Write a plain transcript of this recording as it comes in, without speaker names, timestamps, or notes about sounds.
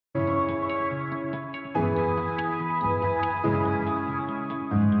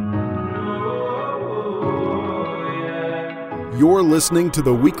You're listening to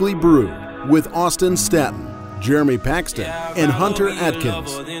The Weekly Brew with Austin Staton, Jeremy Paxton, and Hunter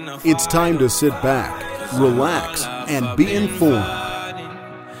Atkins. It's time to sit back, relax, and be informed.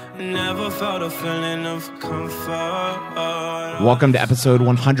 Never felt a feeling of comfort. Welcome to episode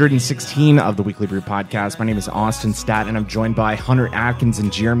 116 of the Weekly Brew podcast. My name is Austin Staton, and I'm joined by Hunter Atkins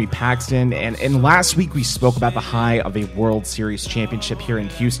and Jeremy Paxton. And last week we spoke about the high of a World Series championship here in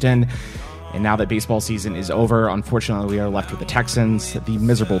Houston. And now that baseball season is over, unfortunately, we are left with the Texans, the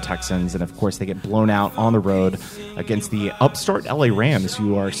miserable Texans. And, of course, they get blown out on the road against the upstart LA Rams,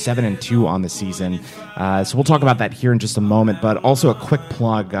 who are 7-2 on the season. So we'll talk about that here in just a moment. But also a quick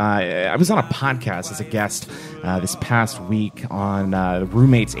plug. I was on a podcast as a guest this past week on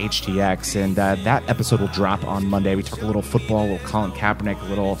Roommates HTX. And that episode will drop on Monday. We talk a little football, a little Colin Kaepernick, a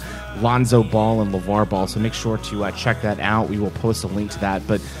little Lonzo Ball and LeVar Ball. So make sure to check that out. We will post a link to that.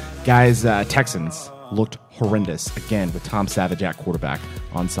 But guys, Texans looked horrendous again with Tom Savage at quarterback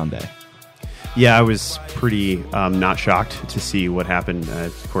on Sunday. Yeah, I was pretty not shocked to see what happened.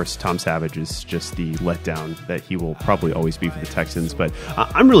 Of course, Tom Savage is just the letdown that he will probably always be for the Texans. But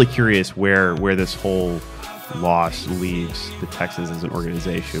I'm really curious where this whole loss leaves the Texans as an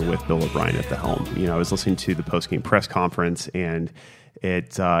organization with Bill O'Brien at the helm. You know, I was listening to the postgame press conference, and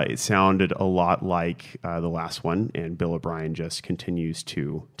it sounded a lot like the last one, and Bill O'Brien just continues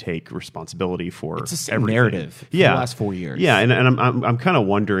to take responsibility for it's the same everything. Narrative for the last 4 years. Yeah, and I'm kind of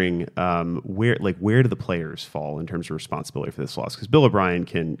wondering where do the players fall in terms of responsibility for this loss? Because Bill O'Brien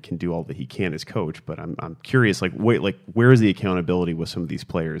can do all that he can as coach, but I'm curious, where is the accountability with some of these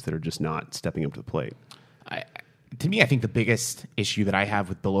players that are just not stepping up to the plate? To me, I think the biggest issue that I have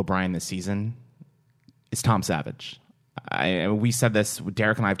with Bill O'Brien this season is Tom Savage. We said this,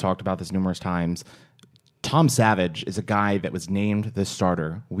 Derek and I have talked about this numerous times. Tom Savage is a guy that was named the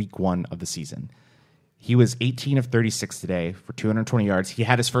starter week 1 of the season. He was 18 of 36 today for 220 yards. He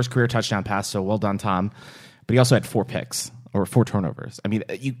had his first career touchdown pass, so well done, Tom. But he also had 4 picks or 4 turnovers. I mean,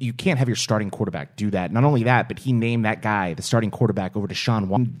 you can't have your starting quarterback do that. Not only that, but he named that guy the starting quarterback over Deshaun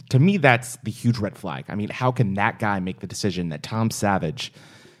Watson. To me, that's the huge red flag. I mean, how can that guy make the decision that Tom Savage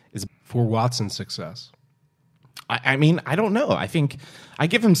is for Watson's success? I mean, I don't know. I think I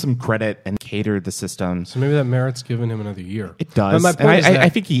give him some credit and catered the system. So maybe that merits giving him another year. It does. My point is I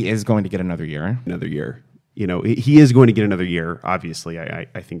think he is going to get another year. Another year. You know, he is going to get another year. Obviously, I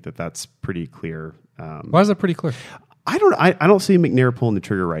think that's pretty clear. Why is that pretty clear? I don't see McNair pulling the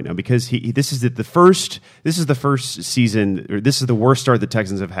trigger right now because this is the first season, or this is the worst start the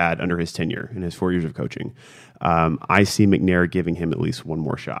Texans have had under his tenure in his 4 years of coaching. I see McNair giving him at least one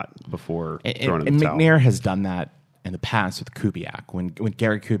more shot before throwing in the towel. And McNair has done that in the past with Kubiak. When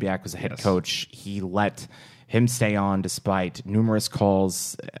Gary Kubiak was a head coach, he let him stay on despite numerous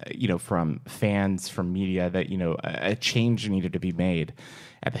calls, from fans, from media that, a change needed to be made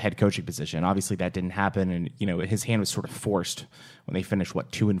at the head coaching position. Obviously that didn't happen, and, his hand was sort of forced when they finished,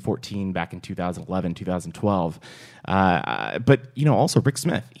 2-14 back in 2011, 2012. But, also Rick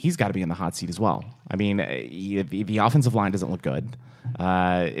Smith, he's got to be in the hot seat as well. I mean, the offensive line doesn't look good.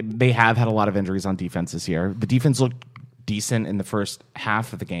 They have had a lot of injuries on defense this year. The defense looked decent in the first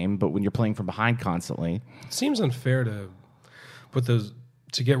half of the game, but when you're playing from behind constantly, it seems unfair to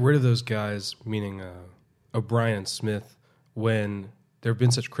get rid of those guys, meaning O'Brien and Smith, when there have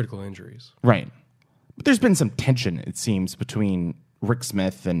been such critical injuries. Right. But there's been some tension, it seems, between Rick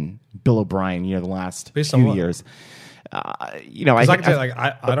Smith and Bill O'Brien, the last few years. I don't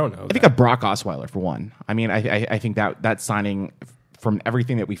know. I think of Brock Osweiler for one. I mean, I think that signing, from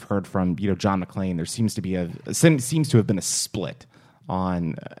everything that we've heard from John McClain, there seems to have been a split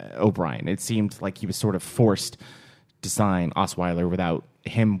on O'Brien. It seemed like he was sort of forced to sign Osweiler without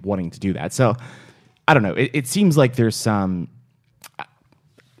him wanting to do that. So I don't know. It seems like there's some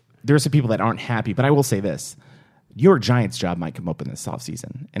people that aren't happy. But I will say this: New York Giants' job might come open this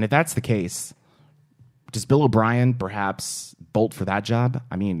offseason, and if that's the case, does Bill O'Brien perhaps bolt for that job?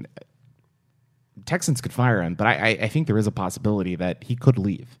 I mean, Texans could fire him, but I think there is a possibility that he could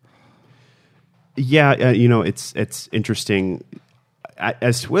leave. Yeah, it's interesting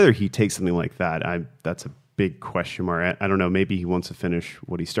as to whether he takes something like that. That's a big question mark. I don't know. Maybe he wants to finish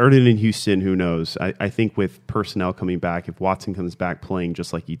what he started in Houston. Who knows? I think with personnel coming back, if Watson comes back playing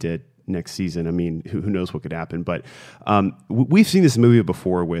just like he did next season, I mean, who knows what could happen? But we've seen this movie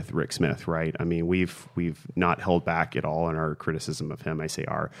before with Rick Smith, right? I mean, we've not held back at all in our criticism of him. I say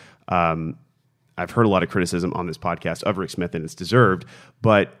our. I've heard a lot of criticism on this podcast of Rick Smith, and it's deserved.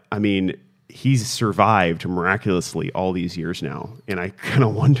 But I mean, he's survived miraculously all these years now, and I kind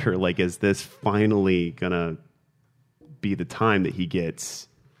of wonder, is this finally gonna be the time that he gets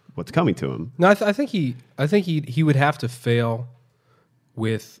what's coming to him. No, I think he would have to fail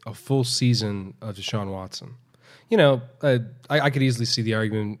with a full season of Deshaun Watson. I could easily see the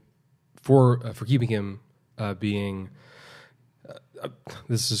argument for keeping him being.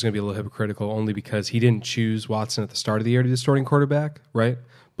 This is going to be a little hypocritical, only because he didn't choose Watson at the start of the year to be the starting quarterback, right?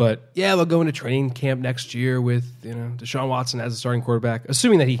 But yeah, they'll go into training camp next year with Deshaun Watson as a starting quarterback,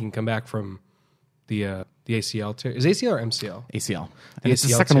 assuming that he can come back from the ACL tear. Is ACL or MCL? ACL. And it's the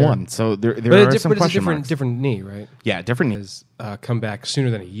ACL second tear. one, so there are some question marks. Different knee, right? Yeah, different knee. Is come back sooner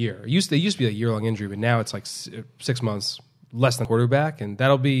than a year. They used to be a year-long injury, but now it's like 6 months less than quarterback, and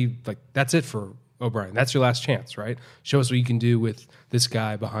that'll be like that's it for O'Brien. That's your last chance, right? Show us what you can do with this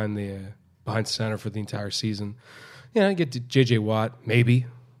guy behind center for the entire season. Get to J.J. Watt, maybe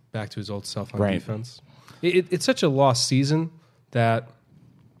back to his old self on defense. It's such a lost season that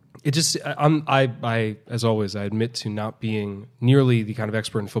it just. I as always, I admit to not being nearly the kind of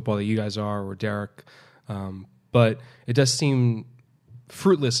expert in football that you guys are or Derek, but it does seem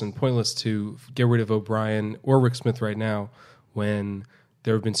fruitless and pointless to get rid of O'Brien or Rick Smith right now when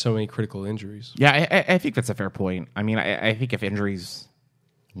there have been so many critical injuries. Yeah, I think that's a fair point. I mean, I think if injuries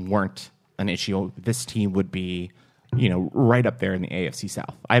weren't an issue, this team would be, right up there in the AFC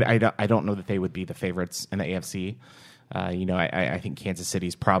South. I don't know that they would be the favorites in the AFC. I think Kansas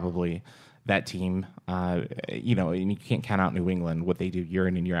City's probably that team. And you can't count out New England, what they do year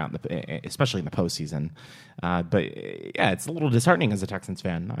in and year out, especially in the postseason. But yeah, it's a little disheartening as a Texans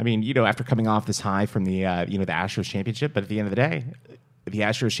fan. I mean, after coming off this high from the Astros championship, but at the end of the day, the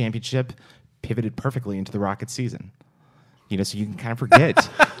Astros championship pivoted perfectly into the Rockets season. So you can kind of forget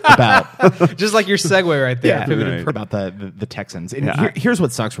about just like your segue right there. Yeah, about the Texans. And here's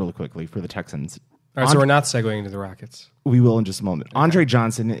what sucks really quickly for the Texans. All right, so we're not segueing into the Rockets. We will in just a moment. Okay. Andre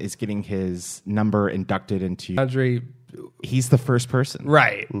Johnson is getting his number inducted into. He's the first person.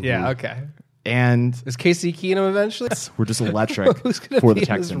 Right. Mm-hmm. Yeah. Okay. And is Casey Keenum eventually? We're just electric for the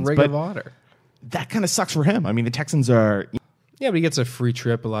Texans. Ring of honor. That kind of sucks for him. I mean, the Texans are. Yeah, but he gets a free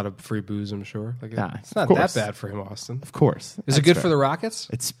trip, a lot of free booze, I'm sure. It's not that bad for him, Austin. Of course. Is it good for the Rockets?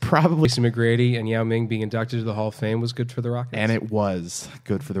 It's probably... Tracy McGrady and Yao Ming being inducted to the Hall of Fame was good for the Rockets. And it was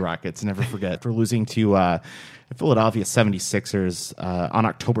good for the Rockets. Never forget. For losing to Philadelphia 76ers on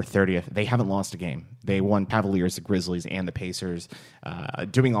October 30th, they haven't lost a game. They won Cavaliers, the Grizzlies, and the Pacers.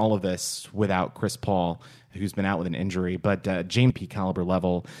 Doing all of this without Chris Paul, who's been out with an injury. But James P. caliber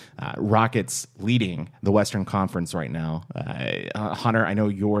level, Rockets leading the Western Conference right now. Hunter, I know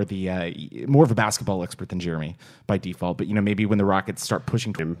you're the more of a basketball expert than Jeremy by default, but maybe when the Rockets start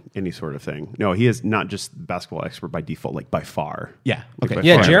pushing him any sort of thing. No, he is not just basketball expert by default, like by far. Yeah. Like okay.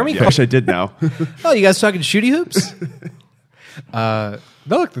 Yeah, far. Jeremy. Yeah. I wish I did know. Oh, you guys talking shooty hoops? No,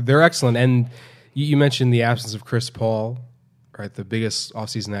 look, they're excellent. And you mentioned the absence of Chris Paul, right? The biggest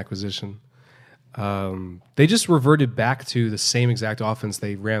offseason acquisition. They just reverted back to the same exact offense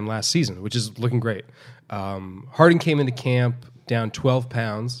they ran last season, which is looking great. Harden came into camp down 12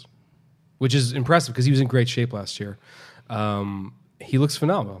 pounds, which is impressive because he was in great shape last year. He looks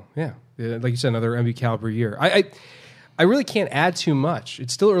phenomenal. Yeah. Like you said, another MVP caliber year. I really can't add too much.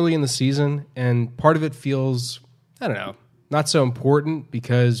 It's still early in the season, and part of it feels, I don't know, not so important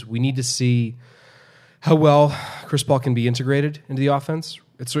because we need to see how well Chris Paul can be integrated into the offense.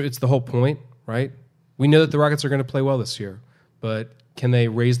 It's the whole point, right? We know that the Rockets are going to play well this year, but can they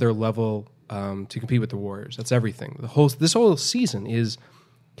raise their level to compete with the Warriors? That's everything. This whole season is,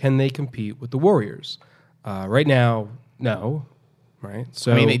 can they compete with the Warriors? Right now, no. Right.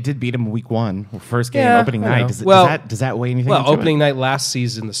 So I mean, they did beat them week one, first game, opening night. Does that weigh anything? Well, opening night last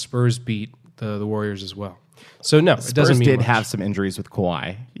season, the Spurs beat the Warriors as well. So no, it doesn't mean Spurs did much. have some injuries with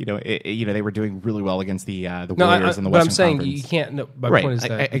Kawhi. They were doing really well against the Warriors in the Western Conference. But I'm saying you can't. No, my point is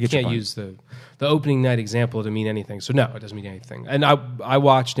that you can't point. use the opening night example to mean anything. So no, it doesn't mean anything. And I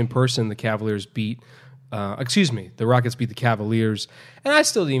watched in person the Cavaliers beat. The Rockets beat the Cavaliers, and I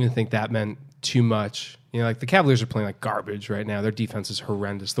still didn't even think that meant too much. Like the Cavaliers are playing like garbage right now. Their defense is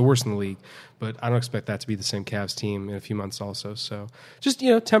horrendous, the worst in the league. But I don't expect that to be the same Cavs team in a few months also. So just,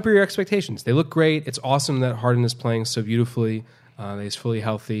 temper your expectations. They look great. It's awesome that Harden is playing so beautifully. He's fully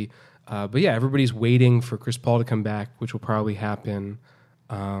healthy. But yeah, everybody's waiting for Chris Paul to come back, which will probably happen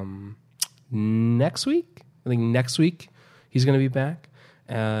next week. I think next week he's going to be back.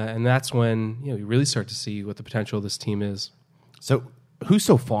 And that's when we really start to see what the potential of this team is. So who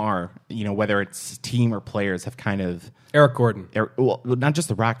so far, whether it's team or players, have kind of... Eric Gordon. Well, not just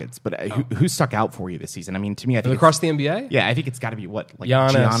the Rockets, but who stuck out for you this season? I mean, to me, I think... Across the NBA? Yeah, I think it's got to be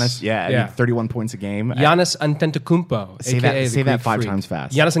Giannis. Yeah, I mean, 31 points a game. Giannis Antetokounmpo. Say that 5 times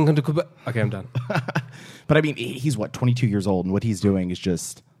fast. Giannis Antetokounmpo. Okay, I'm done. But I mean, he's 22 years old, and what he's doing is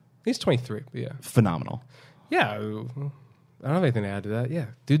just He's 23, but yeah. Phenomenal. Yeah, I don't have anything to add to that. Yeah,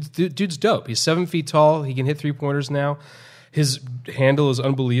 dude's dope. He's 7 feet tall. He can hit 3-pointers now. His handle is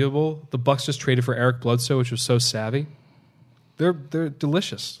unbelievable. The Bucks just traded for Eric Bledsoe, which was so savvy. They're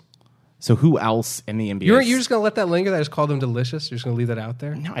delicious. So who else in the NBA? You're just going to let that linger? That I just called them delicious? You're just going to leave that out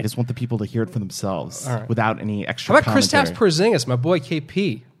there? No, I just want the people to hear it for themselves All right. without any extra How about commentary. Kristaps Porzingis, my boy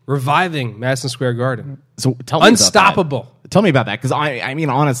KP, reviving Madison Square Garden? So tell me Unstoppable. About that. Tell me about that, because I mean,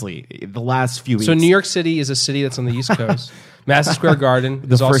 honestly, the last few weeks. So New York City is a city that's on the East Coast. Madison Square Garden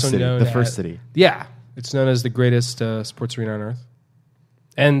is also known the first city. Yeah, it's known as the greatest sports arena on earth.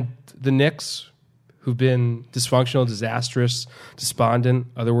 And the Knicks, who've been dysfunctional, disastrous, despondent,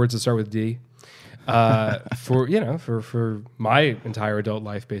 other words that start with D, for my entire adult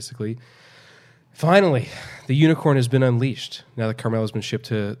life, basically. Finally, the unicorn has been unleashed now that Carmelo's been shipped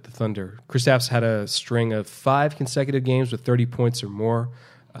to the Thunder. Kristaps had a string of 5 consecutive games with 30 points or more.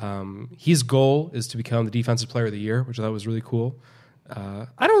 His goal is to become the Defensive Player of the Year, which I thought was really cool.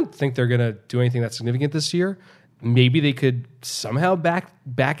 I don't think they're going to do anything that's significant this year. Maybe they could somehow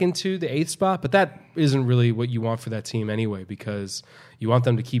back into the 8th spot, but that isn't really what you want for that team anyway, because you want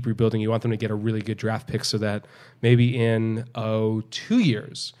them to keep rebuilding. You want them to get a really good draft pick so that maybe in 2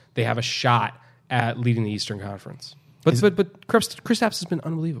 years they have a shot at leading the Eastern Conference. But Kristaps has been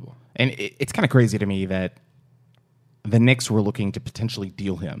unbelievable. And it's kind of crazy to me that the Knicks were looking to potentially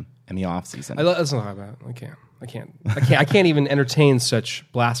deal him in the offseason. Let's not talk about it. I can't even entertain such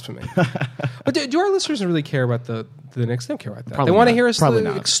blasphemy. But do our listeners really care about the Knicks? They don't care about that. Probably they want to not. hear us Probably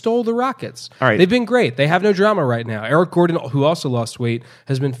not. extol the Rockets. All right. They've been great. They have no drama right now. Eric Gordon, who also lost weight,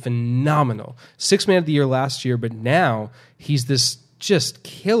 has been phenomenal. 6th man of the year last year, but now he's this just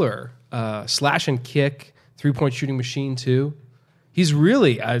killer slash and kick 3-point shooting machine too. He's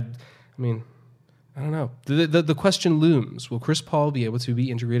really, I don't know. The question looms: will Chris Paul be able to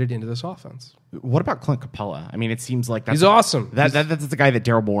be integrated into this offense? What about Clint Capella? I mean, it seems like He's awesome. That's the guy that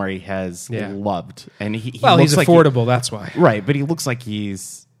Daryl Morey has loved, and he's he's affordable. That's why, right? But he looks like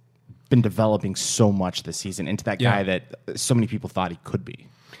he's been developing so much this season into that guy that so many people thought he could be.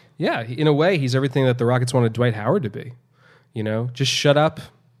 Yeah, in a way, he's everything that the Rockets wanted Dwight Howard to be. You know, just shut up,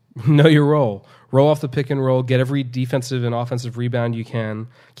 know your role, roll off the pick and roll, get every defensive and offensive rebound you can,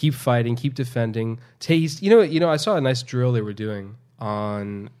 keep fighting, keep defending. I saw a nice drill they were doing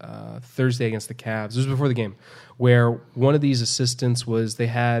on Thursday against the Cavs. This was before the game, where one of these assistants they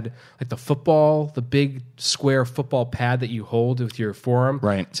had like the big square football pad that you hold with your forearm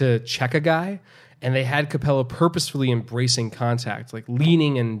to check a guy, and they had Capella purposefully embracing contact, like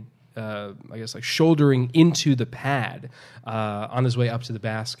leaning and shouldering into the pad on his way up to the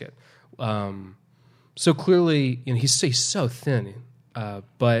basket. So clearly, he's so thin,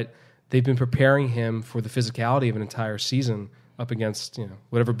 but they've been preparing him for the physicality of an entire season up against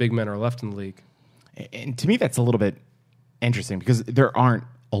whatever big men are left in the league. And to me, that's a little bit interesting because there aren't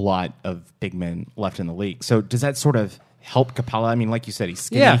a lot of big men left in the league. So does that sort of help Capella? I mean, like you said, he's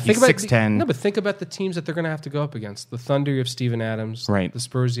skinny. He's 6'10". No, but think about the teams that they're going to have to go up against. The Thunder, you have Steven Adams. Right. The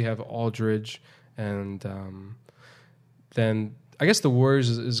Spurs, you have Aldridge. And then I guess the Warriors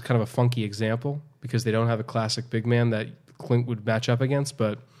is kind of a funky example because they don't have a classic big man that Clint would match up against.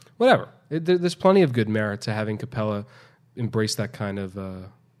 But whatever. There's plenty of good merit to having Capella embrace that kind of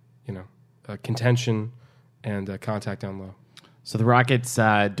contention and contact down low. So the Rockets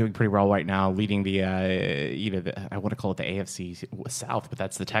doing pretty well right now, leading the I want to call it the AFC South, but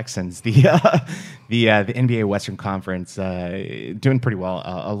that's the Texans. The NBA Western Conference doing pretty well,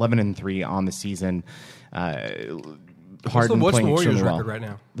 11-3 on the season. What's the Warriors record right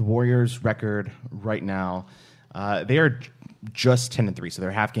now? The Warriors record right now, they are just 10-3, so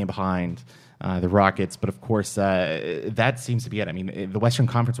they're a half game behind the Rockets. But of course, that seems to be it. I mean, the Western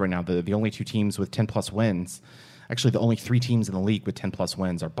Conference right now, the only 2 teams with 10+ wins. Actually, the only 3 teams in the league with 10+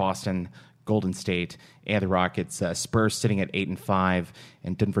 wins are Boston, Golden State, and the Rockets. Spurs sitting at 8-5,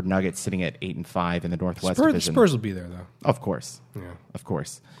 and Denver Nuggets sitting at 8-5 in the Northwest Division. Spurs will be there, though. Of course. Yeah. Of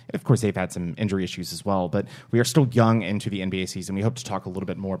course. And of course, they've had some injury issues as well, but we are still young into the NBA season. We hope to talk a little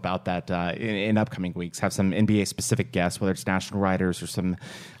bit more about that in upcoming weeks, have some NBA-specific guests, whether it's national writers or some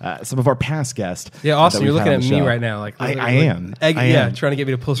of our past guests. Yeah, Austin, you're looking at me right now. I am. Trying to get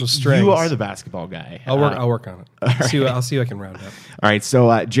me to pull some strings. You are the basketball guy. I'll work on it. I'll see who I can round up. All right,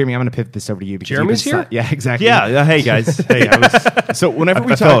 so Jeremy, I'm going to pivot this over to you. Because Jeremy's here? Yeah, exactly. Yeah, hey guys. Hey, So whenever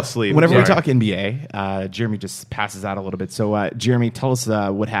we fell asleep. Whenever we Sorry. talk NBA, Jeremy just passes out a little bit. So Jeremy, tell us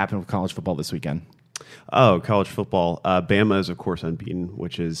what happened with college football this weekend. Oh, college football. Bama is, of course, unbeaten,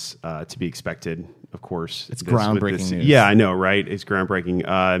 which is to be expected, of course. It's groundbreaking news. Yeah, I know, right? It's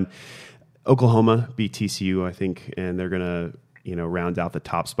groundbreaking. Oklahoma beat TCU, I think, and they're going to round out the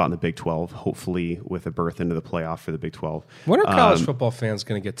top spot in the Big 12, hopefully with a berth into the playoff for the Big 12. When are college football fans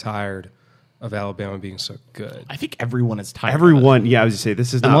going to get tired of Alabama being so good? I think everyone is tired. Everyone, yeah, I was going to say,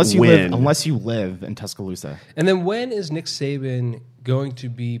 this is unless not unless you live in Tuscaloosa. And then when is Nick Saban going to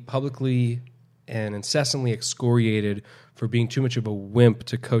be publicly and incessantly excoriated for being too much of a wimp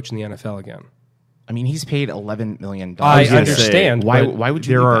to coach in the NFL again? I mean, he's paid $11 million. I understand. Why would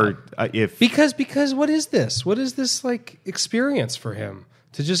you? There are because what is this? What is this like experience for him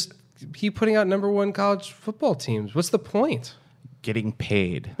to just keep putting out number one college football teams? What's the point? Getting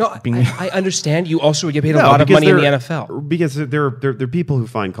paid. No, I understand. You also would get paid a lot of money in the NFL because there are people who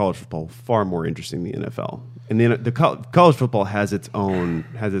find college football far more interesting than the NFL. And then the college football has its own.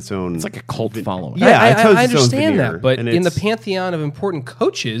 It's like a cult following. Yeah, I understand that, but in the pantheon of important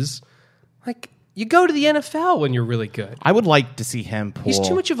coaches, like. You go to the NFL when you're really good. I would like to see him pull. He's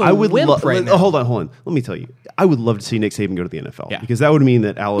too much of a wimp right now. Hold on. Let me tell you. I would love to see Nick Saban go to the NFL because that would mean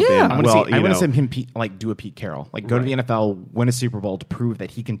that Alabama. Yeah. I want to see him do a Pete Carroll, go to the NFL, win a Super Bowl to prove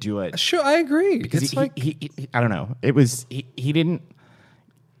that he can do it. Sure, I agree. Because he I don't know. It was he didn't.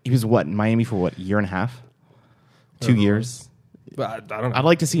 He was in Miami for a year and a half, 2 years. I don't know. I'd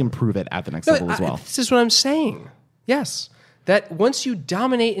like to see him prove it at the next level as well. This is what I'm saying. Yes, that once you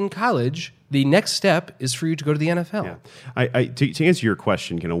dominate in college. The next step is for you to go to the NFL. Yeah. To answer your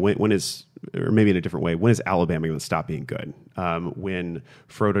question, when is, or maybe in a different way, when is Alabama going to stop being good? When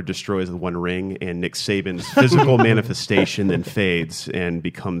Frodo destroys the One Ring and Nick Saban's physical manifestation then fades and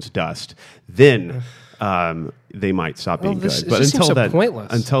becomes dust, then they might stop being good. But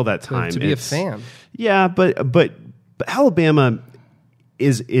until that time, to be a fan. Yeah, but Alabama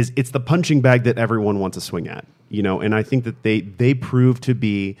is it's the punching bag that everyone wants to swing at, and I think that they prove to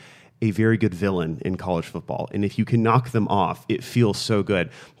be a very good villain in college football. And if you can knock them off, it feels so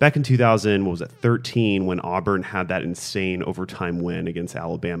good. Back in 2013, when Auburn had that insane overtime win against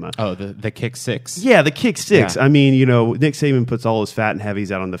Alabama. Oh, the kick six. Yeah, the kick six. Yeah. I mean, Nick Saban puts all his fat and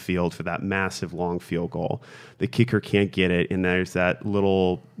heavies out on the field for that massive long field goal. The kicker can't get it, and there's that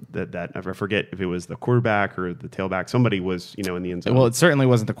little that I forget if it was the quarterback or the tailback. Somebody was in the end zone. Well, it certainly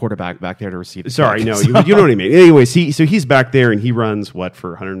wasn't the quarterback back there to receive. Sorry, no, you know what I mean. Anyways, he's back there and he runs for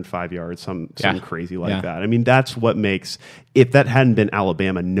 105 yards, some crazy like that. I mean, that's what makes. If that hadn't been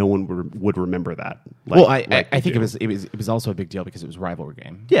Alabama, no one would remember that. I think it was also a big deal because it was a rivalry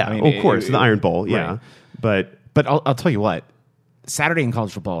game. Yeah, I mean, of course, the Iron Bowl. Yeah, right. But I'll tell you what. Saturday in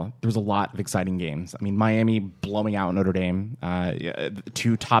college football, there was a lot of exciting games. I mean, Miami blowing out Notre Dame,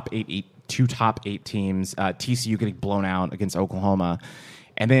 two top eight teams. TCU getting blown out against Oklahoma,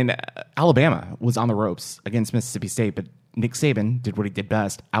 and then Alabama was on the ropes against Mississippi State. But Nick Saban did what he did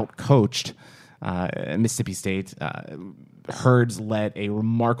best: outcoached Mississippi State. Hurds led a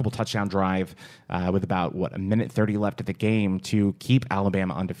remarkable touchdown drive with about a minute 30 left of the game to keep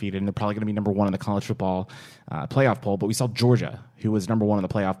Alabama undefeated, and they're probably going to be number one in the college football playoff poll. But we saw Georgia, who was number one in the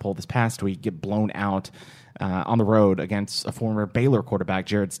playoff poll this past week, get blown out on the road against a former Baylor quarterback,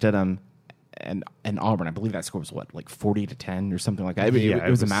 Jarrett Stidham, and Auburn. I believe that score was 40-10 or something like that. It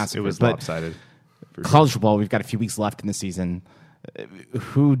was a massive. It was lopsided. College football, we've got a few weeks left in the season.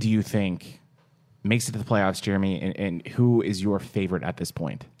 Who do you think makes it to the playoffs, Jeremy, and who is your favorite at this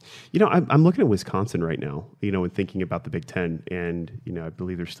point? I'm looking at Wisconsin right now, and thinking about the Big Ten, and, I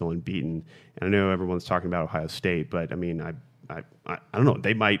believe they're still unbeaten. And I know everyone's talking about Ohio State, but, I mean, I don't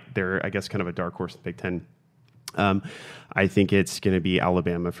know. They're, I guess, kind of a dark horse in the Big Ten. I think it's going to be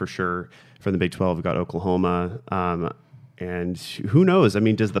Alabama for sure. From the Big 12, we've got Oklahoma. And who knows? I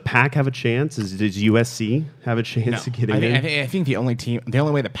mean, does the Pac have a chance? Does USC have a chance of getting in? I think the only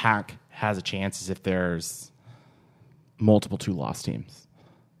way the Pac has a chance is if there's multiple 2-loss teams.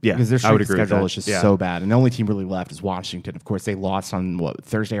 Yeah, because their strength schedule is just so bad, and the only team really left is Washington. Of course, they lost on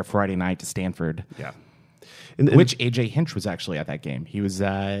Thursday or Friday night to Stanford. Yeah, which AJ Hinch was actually at that game. He was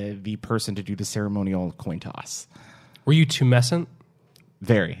the person to do the ceremonial coin toss. Were you tumescent?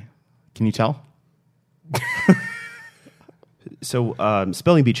 Very. Can you tell? So,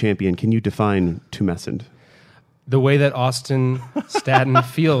 spelling bee champion, can you define tumescent? The way that Austin Staten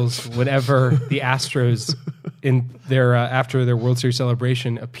feels whenever the Astros in their after their World Series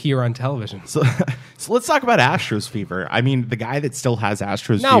celebration appear on television. So let's talk about Astros fever. I mean, the guy that still has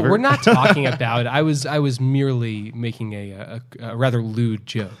Astros fever. No, we're not talking about it. I was merely making a rather lewd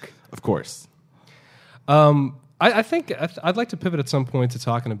joke. Of course. I think I'd like to pivot at some point to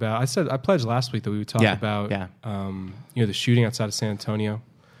talking about. I pledged last week that we would talk about the shooting outside of San Antonio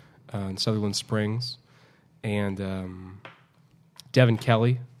in Sutherland Springs. And Devin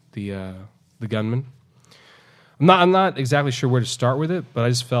Kelly, the gunman. I'm not exactly sure where to start with it, but I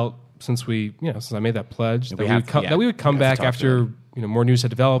just felt since I made that pledge that we would come we have back to talk to after more news had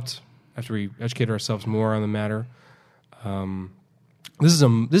developed, after we educated ourselves more on the matter. This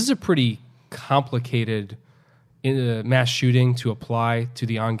is a pretty complicated mass shooting to apply to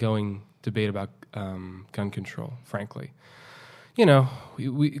the ongoing debate about gun control. Frankly,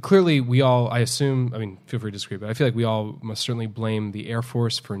 we clearly we all. I assume. I mean, feel free to disagree, but I feel like we all must certainly blame the Air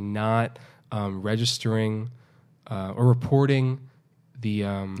Force for not registering or reporting the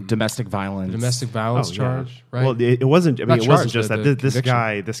domestic violence charge, right? Well, it wasn't. I mean, it wasn't just that. This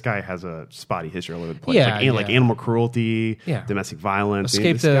conviction. guy has a spotty history all over the place. Yeah, like animal cruelty, domestic violence.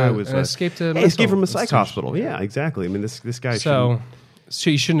 Escaped from a psych hospital. Yeah, exactly. I mean, this guy. So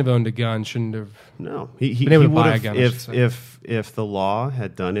he shouldn't have owned a gun. Shouldn't have. No, he been able to would buy have, a gun. if the law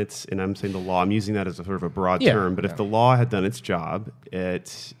had done its, and I'm saying the law, I'm using that as a sort of a broad Yeah, term, but if the law had done its job,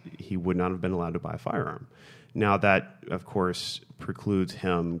 he would not have been allowed to buy a firearm. Now that, of course, precludes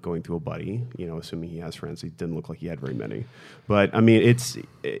him going to a buddy, assuming he has friends. He didn't look like he had very many. But, I mean,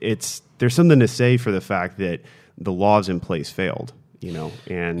 there's something to say for the fact that the laws in place failed,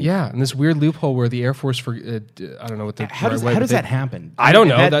 and... Yeah, and this weird loophole where the Air Force, I don't know what the... How does that happen? I don't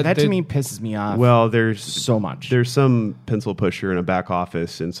know. That to me pisses me off. Well, there's so much. There's some pencil pusher in a back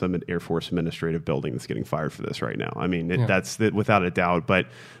office in some Air Force administrative building that's getting fired for this right now. I mean, that's without a doubt. But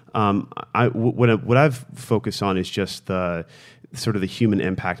what I've focused on is just the sort of the human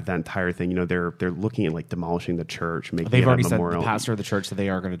impact of that entire thing. They're looking at like demolishing the church, making They've it already a memorial. said the pastor of the church that they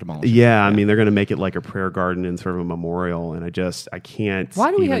are going to demolish. Yeah, I mean they're going to make it like a prayer garden and sort of a memorial, and I can't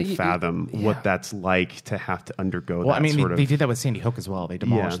even fathom what that's like to have to undergo. Well, that I mean, sort they of, did that with Sandy Hook as well. They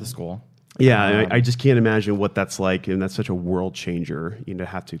demolished the school. Yeah, I just can't imagine what that's like, and that's such a world changer. To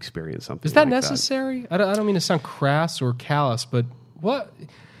have to experience something. Is that like necessary? I don't mean to sound crass or callous, but what?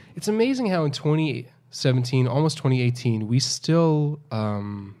 It's amazing how in 2017, almost 2018, we still,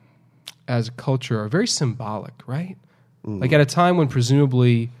 as a culture, are very symbolic, right? Like at a time when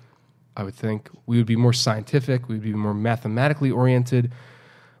presumably, I would think, we would be more scientific, we would be more mathematically oriented.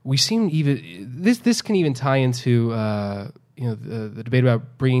 We seem even this can even tie into the debate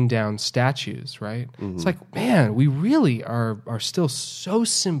about bringing down statues, right? It's like, man, we really are still so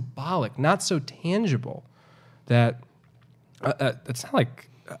symbolic, not so tangible that it's not like,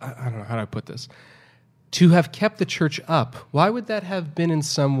 I don't know how to put this. To have kept the church up, why would that have been in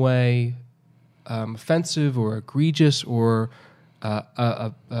some way offensive or egregious or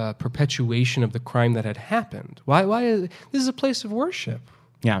a perpetuation of the crime that had happened? Why this is a place of worship.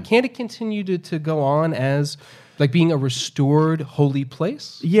 Yeah. Can't it continue to go on as like being a restored holy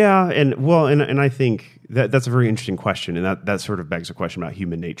place? Yeah, and I think that's a very interesting question, and that sort of begs a question about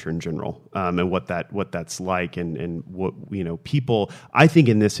human nature in general, and what that's like, and what people. I think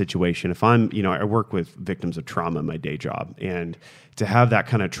in this situation, if I'm I work with victims of trauma in my day job, and to have that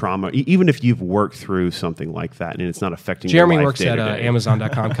kind of trauma, even if you've worked through something like that and it's not affecting Jeremy your life works day at to day.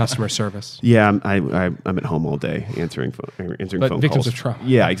 Amazon.com customer service. Yeah, I'm at home all day answering phone victims calls. of trauma.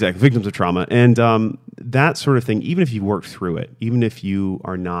 Yeah, exactly, victims of trauma, and that sort of thing. Even if you work through it, even if you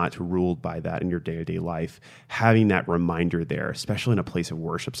are not ruled by that in your day-to-day life, having that reminder there, especially in a place of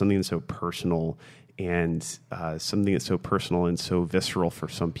worship, something that's so personal and something that's so personal and so visceral for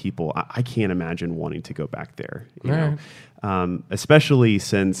some people, I can't imagine wanting to go back there. You know? Especially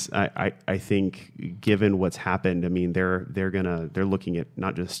since I think, given what's happened, I mean they're looking at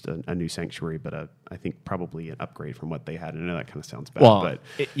not just a new sanctuary, but I think probably an upgrade from what they had. I know that kind of sounds bad, but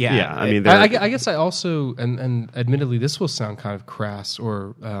I mean, I guess I also and admittedly this will sound kind of crass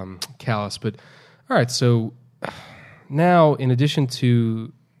or callous, but all right, so now in addition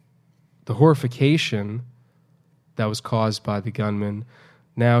to the horrification that was caused by the gunman,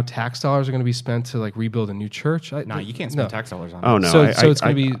 now tax dollars are going to be spent to like rebuild a new church. No, you can't spend tax dollars on it. Oh no! So it's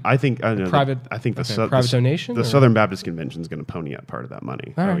going to be. I think private. I think private donation. The Southern Baptist Convention is going to pony up part of that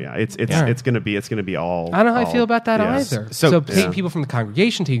money. All right. Oh yeah, it's going to be all. I don't know how I feel about that either. So taking yeah. people from the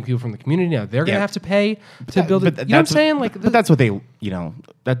congregation, taking people from the community, now they're going to have to pay to build it. But You know what I'm saying? Like, but that's what they,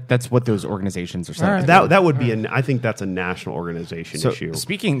 that's what those organizations are saying. All right. That would be I think that's a national organization issue.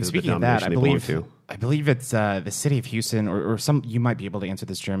 Speaking of that, I believe it's the city of Houston or some. You might be able to answer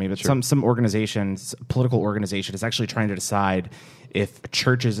this, Jeremy, but some organizations, political organization, is actually trying to decide if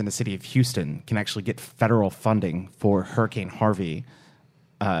churches in the city of Houston can actually get federal funding for Hurricane Harvey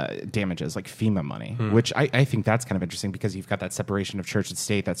damages, like FEMA money, which I think that's kind of interesting because you've got that separation of church and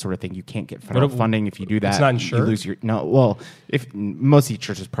state, that sort of thing. You can't get federal funding if you do that. It's not insured? You lose your if most of these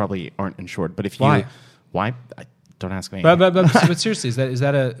churches probably aren't insured, but if you why? Don't ask me. But seriously, is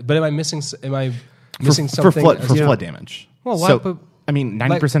that a? But am I missing something for flood damage? Well, So, I mean,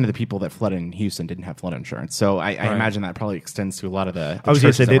 90% of the people that flooded in Houston didn't have flood insurance. So I imagine that probably extends to a lot of the I was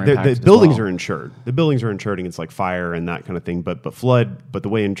going to say churches that were the impacted buildings as well. are insured. The buildings are insured against like fire and that kind of thing. But flood. But the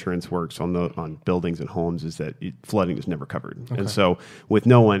way insurance works on buildings and homes is that flooding is never covered. And so with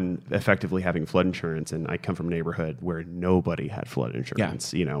no one effectively having flood insurance, and I come from a neighborhood where nobody had flood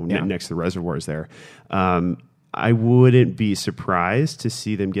insurance. Next to the reservoirs there. I wouldn't be surprised to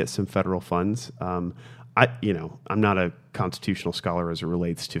see them get some federal funds. I'm not a constitutional scholar as it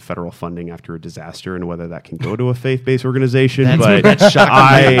relates to federal funding after a disaster and whether that can go to a faith-based organization. That's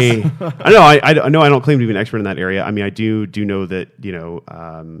I don't claim to be an expert in that area. I mean, I do know that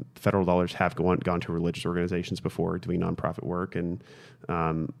federal dollars have gone to religious organizations before doing nonprofit work, and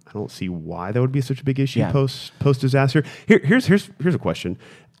I don't see why that would be such a big issue post disaster. Here's a question.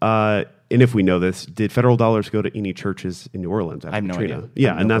 And if we know this, did federal dollars go to any churches in New Orleans? I have no idea.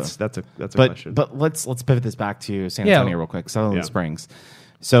 Yeah, and that's a question. But let's pivot this back to San Antonio real quick, Sutherland Springs.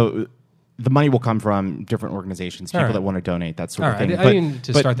 So the money will come from different organizations, people that want to donate, that sort of thing. I didn't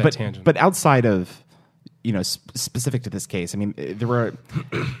to start that tangent. But outside of specific to this case, I mean, there were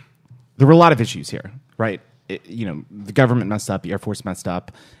a lot of issues here, right? The government messed up, the Air Force messed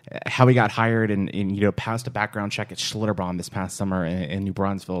up. How he got hired and passed a background check at Schlitterbahn this past summer in New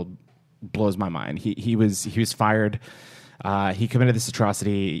Braunfels blows my mind. He was fired. He committed this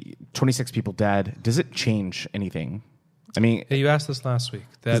atrocity. 26 people dead. Does it change anything? I mean, you asked this last week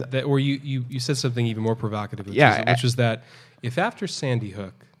or you said something even more provocative, which was that if after Sandy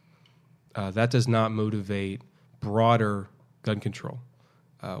Hook, that does not motivate broader gun control,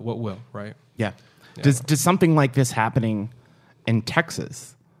 what will, right? Yeah. Does something like this happening in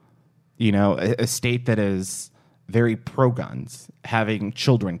Texas, a state that is very pro-guns, having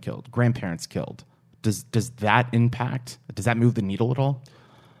children killed, grandparents killed, does that impact? Does that move the needle at all?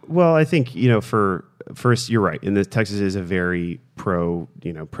 Well, I think first you're right. And Texas is a very pro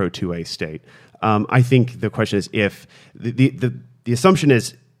 2A state. I think the question is if the assumption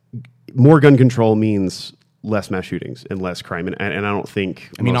is more gun control means less mass shootings and less crime, and I don't think.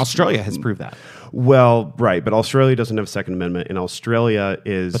 I mean, Australia has proved that. Well, right, but Australia doesn't have a Second Amendment, and Australia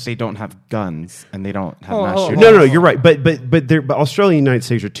is. But they don't have guns, and they don't have mass shootings. No, you're right, but Australia and the United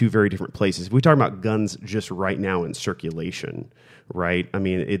States are two very different places. If we talk about guns just right now in circulation, right? I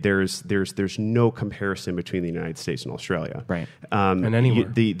mean, there's no comparison between the United States and Australia, right? And anywhere.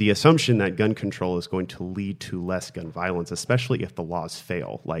 The assumption that gun control is going to lead to less gun violence, especially if the laws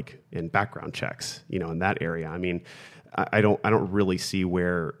fail, like in background checks, in that area. I mean, I don't really see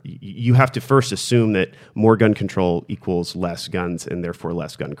where you have to first assume that more gun control equals less guns and therefore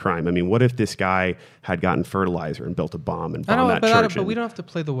less gun crime. I mean, what if this guy had gotten fertilizer and built a bomb and bombed that church? But we don't have to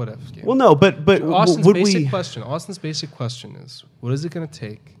play the what if game. Well, no, but Austin's basic question is: what is it going to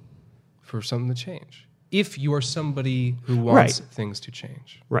take for something to change? If you are somebody who wants things to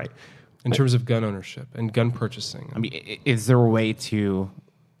change, right? In terms of gun ownership and gun purchasing, I mean, is there a way to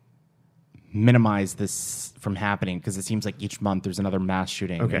minimize this from happening? Because it seems like each month there's another mass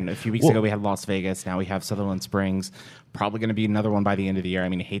shooting. Okay. And a few weeks ago we had Las Vegas. Now we have Sutherland Springs. Probably going to be another one by the end of the year. I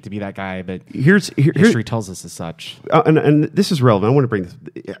mean, I hate to be that guy, but history tells us as such. And this is relevant. I want to bring this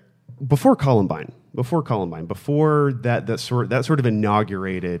before Columbine, before that sort of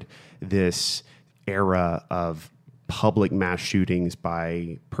inaugurated this era of public mass shootings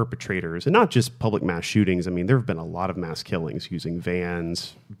by perpetrators, and not just public mass shootings. I mean, there have been a lot of mass killings using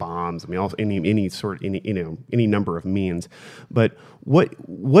vans, bombs. I mean, also any number of means. But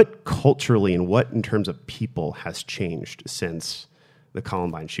what culturally and what in terms of people has changed since the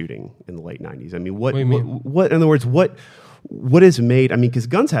Columbine shooting in the late 90s? I mean, what in other words, what is made? I mean, because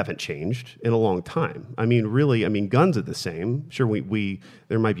guns haven't changed in a long time. I mean, really, guns are the same. Sure,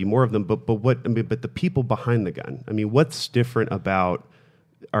 there might be more of them, but the people behind the gun. I mean, what's different about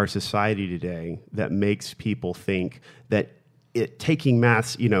our society today that makes people think that taking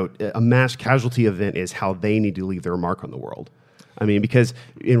mass, a mass casualty event is how they need to leave their mark on the world? I mean, because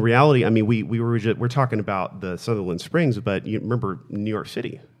in reality, I mean, we're talking about the Sutherland Springs, but you remember New York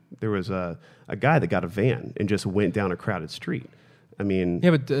City. There was a guy that got a van and just went down a crowded street. I mean,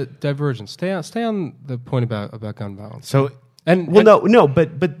 yeah, but divergence. Stay on the point about gun violence. So, but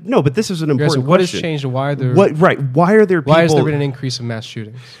this is an important what question. Has changed? And why are there? Why are there people? Why has there been an increase in mass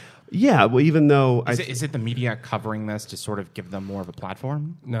shootings? Yeah, well, even though is it the media covering this to sort of give them more of a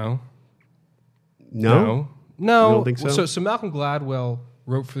platform? No. You don't think so? So Malcolm Gladwell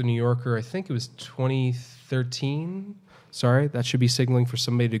wrote for the New Yorker. I think it was 2013. Sorry, that should be signaling for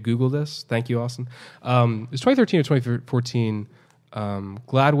somebody to Google this. Thank you, Austin. It was 2013 or 2014.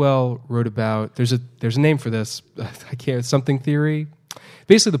 Gladwell wrote about there's a name for this. I can't something theory.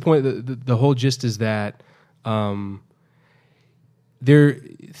 Basically, the point, the whole gist is that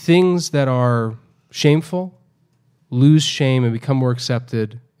things that are shameful lose shame and become more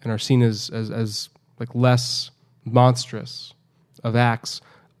accepted and are seen as like less monstrous of acts,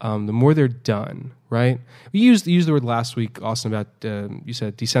 the more they're done, right? We used the word last week, Austin, about, you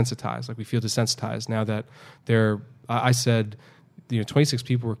said desensitized, like we feel desensitized now that I said, 26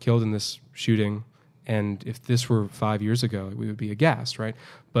 people were killed in this shooting, and if this were 5 years ago, we would be aghast, right?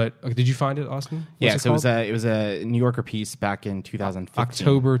 But did you find it, Austin? It was a New Yorker piece back in 2015.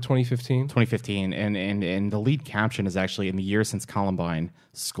 October 2015? 2015, and the lead caption is actually, in the years since Columbine,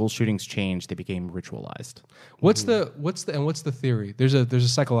 school shootings changed, they became ritualized. What's the theory? There's a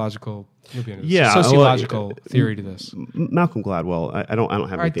psychological sociological theory to this. Malcolm Gladwell. I don't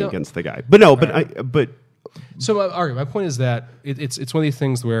have anything against the guy, but no, but right. So my point is that it's one of these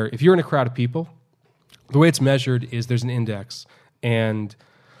things where if you're in a crowd of people, the way it's measured is there's an index, and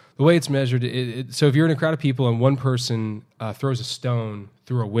the way it's measured, so if you're in a crowd of people and one person throws a stone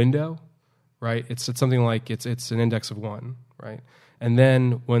through a window, right? It's something like it's an index of 1, right? And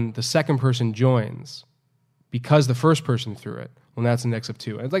then when the second person joins, because the first person threw it, well, that's an index of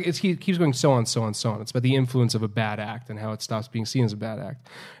 2. And it keeps going so on, so on, so on. It's about the influence of a bad act and how it stops being seen as a bad act.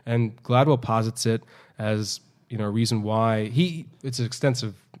 And Gladwell posits it as a reason why it's an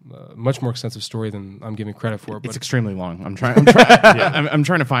extensive, much more extensive story than I'm giving credit for. But it's extremely long. I'm trying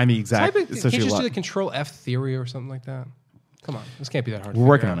to find the exact. Can't you just do the Control F theory or something like that? Come on, this can't be that hard. We're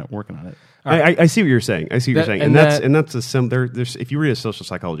working on it. I see what you're saying. And that's there's if you read a social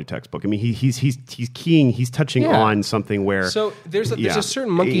psychology textbook, I mean he's touching on something where there's a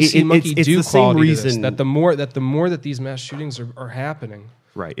certain monkey see monkey do quality to this, that the more that these mass shootings are happening,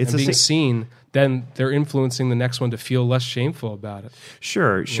 right, it's being seen, then they're influencing the next one to feel less shameful about it.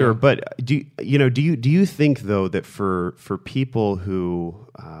 Sure. Yeah. But do you think though that for people who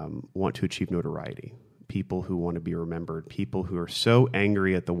want to achieve notoriety, people who want to be remembered, people who are so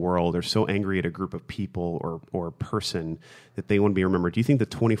angry at the world or so angry at a group of people or person that they want to be remembered, do you think the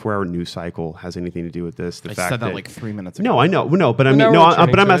 24-hour news cycle has anything to do with this? I said that like 3 minutes ago. No, I know. No, but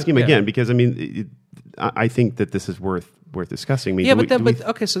but I'm asking him again because I think that this is worth discussing.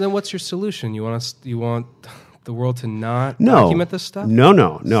 Okay. So then, what's your solution? You want the world to not document this stuff?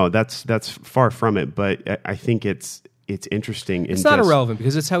 No. That's far from it. But I think it's interesting. It's not irrelevant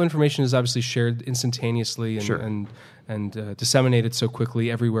because it's how information is obviously shared instantaneously and disseminated so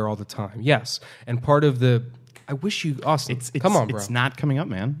quickly everywhere all the time. Yes, and part of the. I wish you, Austin. Come on, bro. It's not coming up,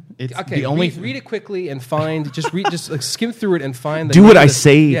 man. It's okay. The only read it quickly and find. Just skim through it and find. Do what I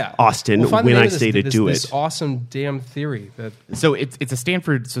say, Austin. When I say to do it. This awesome damn theory. So it's a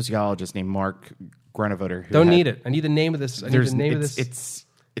Stanford sociologist named Mark Granovetter. Don't need it. I need the name of this.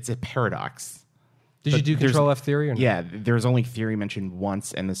 It's a paradox. Did you do Control F theory or not? Yeah, there's only theory mentioned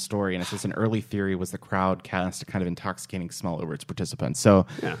once in the story, and it says an early theory was the crowd cast a kind of intoxicating smell over its participants. So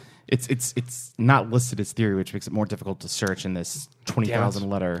it's not listed as theory, which makes it more difficult to search in this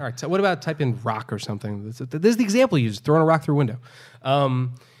 20,000 letter. All right, so what about type in rock or something? This is the example you used, throwing a rock through a window.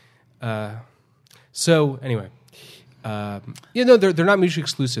 So anyway, they're not mutually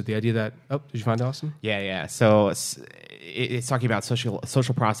exclusive. The idea that did you find it, Austin? Yeah. So it's talking about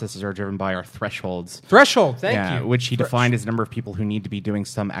social processes are driven by our thresholds. Thank you. Which he defined as the number of people who need to be doing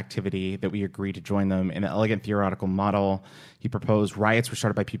some activity that we agree to join them. In an elegant theoretical model, he proposed riots were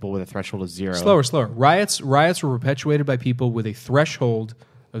started by people with a threshold of 0. Slower. Riots were perpetuated by people with a threshold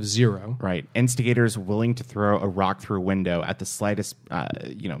of 0. Right. Instigators willing to throw a rock through a window at the slightest,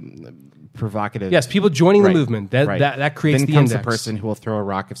 provocative. Yes, people joining the movement. That creates then the comes index. the person who will throw a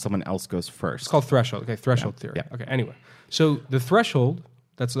rock if someone else goes first. It's called threshold. Okay, threshold theory. Yeah. Okay. Anyway, so the threshold.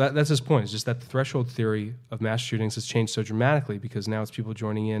 That's his point. It's just that the threshold theory of mass shootings has changed so dramatically because now it's people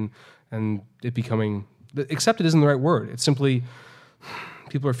joining in and it becoming accepted isn't the right word. It's simply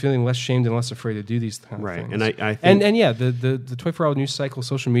people are feeling less shamed and less afraid to do these kind of things. And I think the 24-hour news cycle,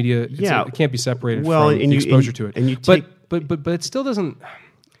 social media, it can't be separated from the exposure to it. But it still doesn't.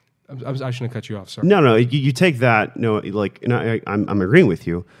 I shouldn't have cut you off. Sorry. No. You take that. No, and I'm agreeing with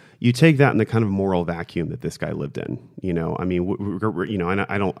you. You take that in the kind of moral vacuum that this guy lived in. I mean, and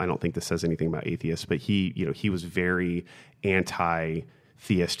I don't think this says anything about atheists, but he was very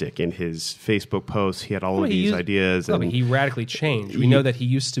anti-theistic in his Facebook posts. He had all of these ideas. But he radically changed. We know that he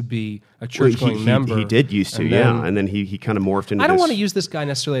used to be a church-going member. He did used to, and then he kind of morphed into. I don't want to use this guy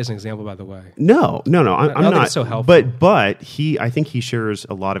necessarily as an example, by the way. No. I'm not. Think it's so helpful. But I think he shares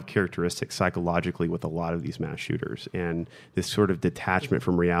a lot of characteristics psychologically with a lot of these mass shooters, and this sort of detachment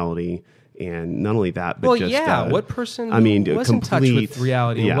from reality. And not only that, but what person was in touch with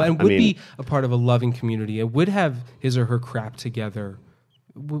reality and would be a part of a loving community and would have his or her crap together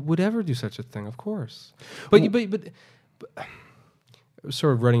would ever do such a thing? Of course, but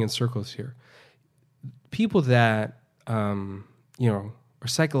sort of running in circles here. People that are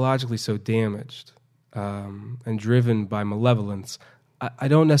psychologically so damaged and driven by malevolence, I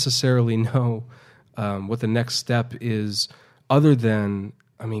don't necessarily know what the next step is, other than,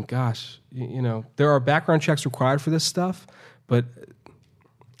 I mean, gosh, there are background checks required for this stuff, but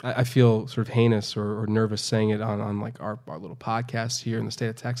I feel sort of heinous or nervous saying it on like our little podcast here in the state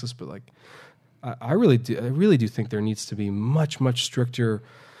of Texas, but like I really do think there needs to be much stricter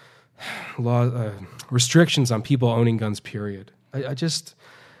law restrictions on people owning guns. Period. I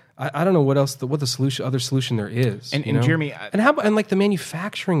don't know what the other solution there is. And Jeremy, and like the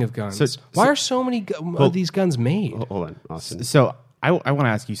manufacturing of guns. Why are so many of these guns made? Hold on, Austin. So I want to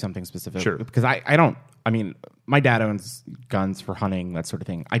ask you something specific. Sure. Because I don't. I mean, my dad owns guns for hunting, that sort of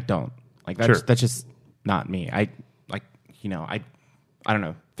thing. I don't. Like that's just not me. I don't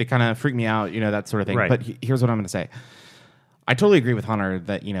know. They kind of freak me out, that sort of thing. Right. But here's what I'm going to say. I totally agree with Hunter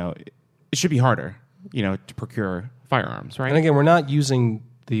that it should be harder, to procure firearms, right? And again, we're not using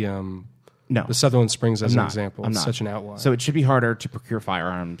the Sutherland Springs as an example. I'm It's not. such an outlier. So it should be harder to procure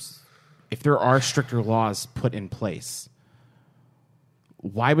firearms if there are stricter laws put in place.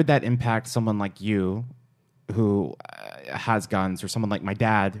 Why would that impact someone like you who has guns, or someone like my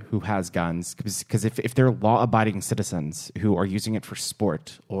dad who has guns? Because if they're law-abiding citizens who are using it for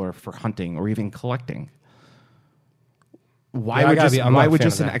sport or for hunting or even collecting, why would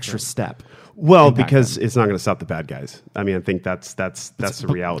just an extra step? Well, because it's not going to stop the bad guys. I mean, I think that's the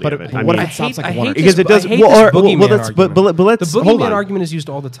reality of it. What if it stops like one or two? Because it does. But let's the hold boogeyman on. argument is used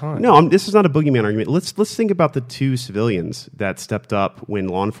all the time. No, this is not a boogeyman argument. Let's think about the two civilians that stepped up when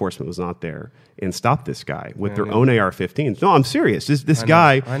law enforcement was not there and stopped this guy with their own AR-15s. No, I'm serious. This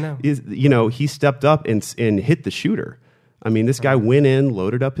guy is, he stepped up and hit the shooter. I mean, this guy went in,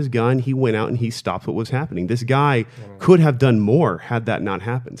 loaded up his gun, he went out and he stopped what was happening. This guy could have done more had that not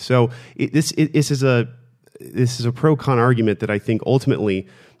happened. So this is a pro-con argument that I think ultimately,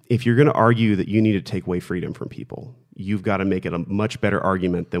 if you're going to argue that you need to take away freedom from people, you've got to make it a much better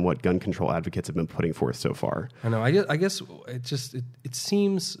argument than what gun control advocates have been putting forth so far. I know. I guess it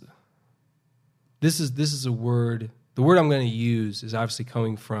seems this is a word. The word I'm going to use is obviously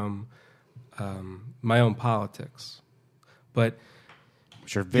coming from my own politics. But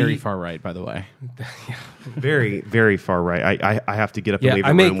which are very far right, by the way. Very, very far right. I have to get up and leave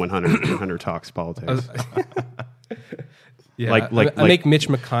the room when Hunter talks politics. I make Mitch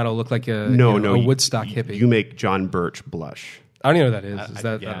McConnell look like a Woodstock hippie. You make John Birch blush. I don't even know what that is. Is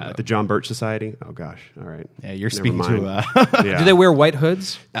that the John Birch Society? Oh gosh, all right. Yeah, you're speaking to. Do they wear white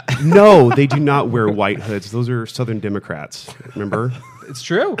hoods? No, they do not wear white hoods. Those are Southern Democrats. Remember? It's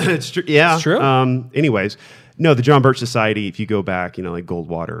true. It's true. Yeah, it's true. Anyways. No, the John Birch Society, if you go back, like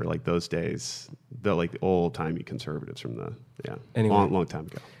Goldwater, like those days, the old-timey conservatives from long time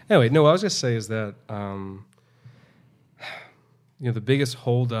ago. Anyway, no, what I was going to say is that the biggest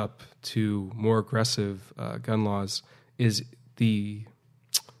holdup to more aggressive gun laws is the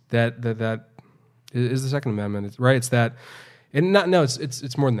Second Amendment, right? It's that,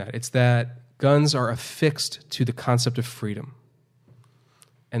 it's more than that. It's that guns are affixed to the concept of freedom,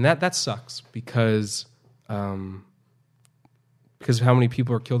 and that sucks because of how many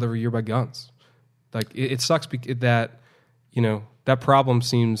people are killed every year by guns. Like it sucks that that problem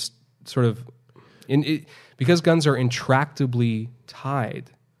seems sort of because guns are intractably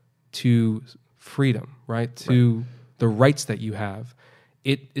tied to freedom, right? To the rights that you have.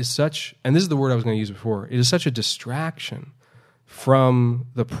 It is such, and this is the word I was going to use before. It is such a distraction from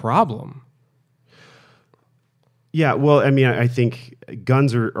the problem. Yeah, well, I mean, I think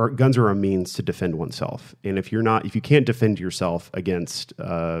guns are a means to defend oneself, and if you can't defend yourself against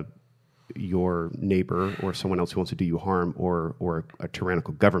your neighbor or someone else who wants to do you harm or a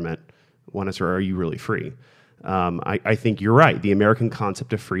tyrannical government, are you really free? I think you're right. The American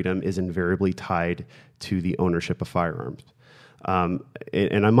concept of freedom is invariably tied to the ownership of firearms,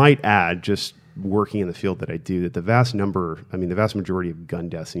 and I might add, just working in the field that I do, that the vast majority of gun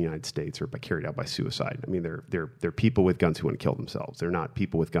deaths in the United States are carried out by suicide. I mean, they're people with guns who want to kill themselves. They're not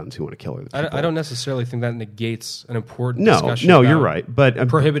people with guns who want to kill other people. I don't necessarily think that negates an important discussion. No, you're right. But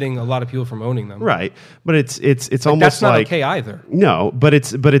prohibiting a lot of people from owning them. Right. But it's almost that's not okay either. No, but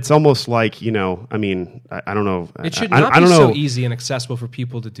it's almost like, I mean, I don't know. It should not be so easy and accessible for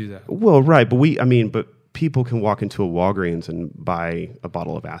people to do that. Well, right, but people can walk into a Walgreens and buy a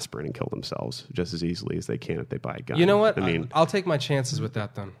bottle of aspirin and kill themselves just as easily as they can if they buy a gun. You know what? I mean, I'll take my chances with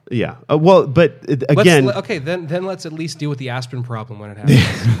that then. Yeah. But again, then let's at least deal with the aspirin problem when it happens.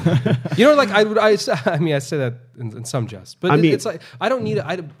 I say that in some jest. But I mean, it's like I don't need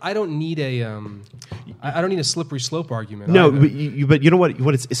a slippery slope argument. No, either. but you know what?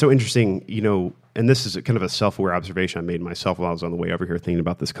 What is so interesting, and this is kind of a self-aware observation I made myself while I was on the way over here thinking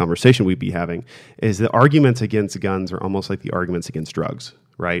about this conversation we'd be having, is the arguments against guns are almost like the arguments against drugs,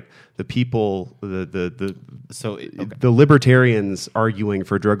 right? The people, the libertarians arguing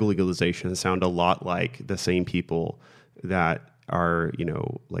for drug legalization sound a lot like the same people that are,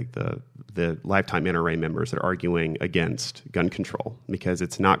 like the lifetime NRA members that are arguing against gun control, because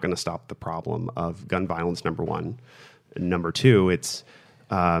it's not going to stop the problem of gun violence, number one. And number two, it's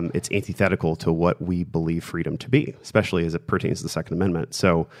antithetical to what we believe freedom to be, especially as it pertains to the Second Amendment.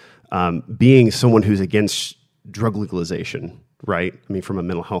 So being someone who's against drug legalization, right? I mean, from a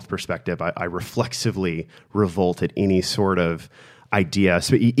mental health perspective, I reflexively revolt at any sort of idea,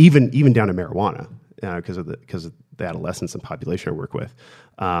 so even down to marijuana, because of the adolescents and population I work with.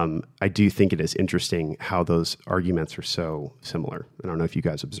 I do think it is interesting how those arguments are so similar. I don't know if you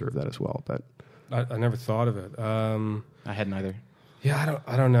guys observe that as well, but I never thought of it. I hadn't either. Yeah,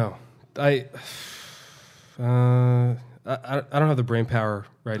 I don't know. I don't have the brain power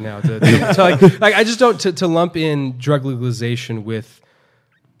right now to like I just don't to lump in drug legalization with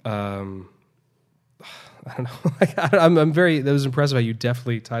I don't know. I'm very. That was impressive how you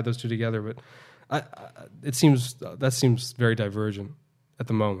definitely tied those two together, but that seems very divergent at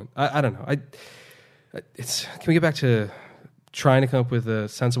the moment. I don't know. Can we get back to trying to come up with a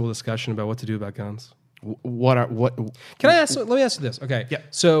sensible discussion about what to do about guns? Can I ask? Let me ask you this. Okay. Yeah.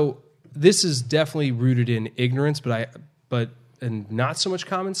 So this is definitely rooted in ignorance, and not so much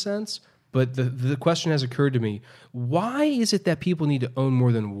common sense. But the question has occurred to me: why is it that people need to own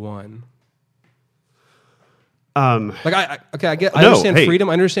more than one? I understand freedom.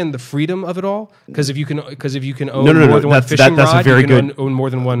 I understand the freedom of it all, because if you can own more than one fishing rod, you can own more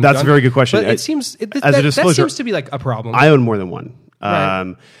than one. That's gun. a very good question. But it seems as a disclosure, that seems to be like a problem. I own more than one.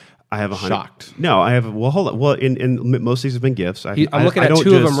 Right. I have 100. Shocked. No, I have. Well, hold on. Well, in most of these have been gifts. I'm looking at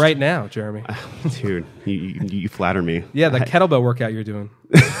two of them right now, Jeremy. Dude, you flatter me. Yeah, the kettlebell workout you're doing.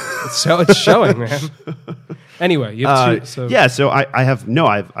 It's showing, man. Anyway, you have two. So. Yeah, so I have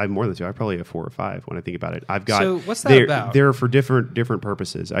more than two. I probably have 4 or 5 when I think about it. I've got. So what's that about? They're for different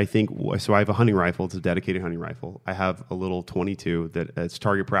purposes. I think so. I have a hunting rifle. It's a dedicated hunting rifle. I have a little 22 that it's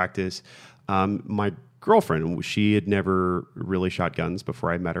target practice. My girlfriend, she had never really shot guns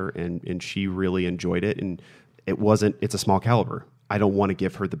before I met her, and she really enjoyed it. And it's a small caliber. I don't want to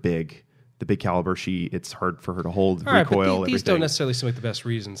give her the big caliber. It's hard for her to hold, all right, recoil. But these everything. don't necessarily seem like the best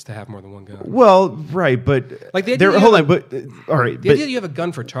reasons to have more than one gun. Well, right, but like the idea hold on, but all right, the idea you have a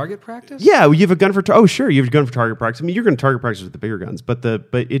gun for target practice. Yeah, you have a gun for. Oh, sure, you have a gun for target practice. I mean, you're going to target practice with the bigger guns, but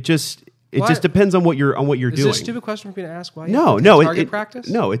it just depends on what you're doing. Is this a stupid question for me to ask? Why? No, target practice.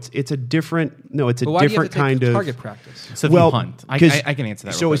 No, it's a different. No, it's a why different do you have to kind of target practice. So if you hunt, I can answer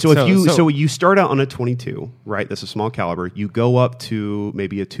that. So you start out on a 22, right? That's a small caliber. You go up to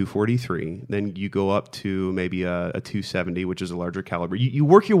maybe a 243, then you go up to maybe a 270, which is a larger caliber. You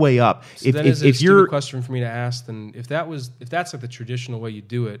work your way up. So if it's a stupid question for me to ask, then if that's like the traditional way you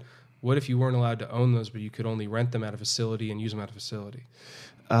do it, what if you weren't allowed to own those, but you could only rent them at a facility and use them at a facility?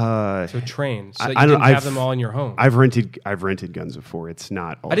 So train, so that you didn't have them all in your home. I've rented guns before. It's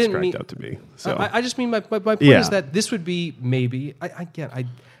not all cracked out to me. So I just mean my point is that this would be maybe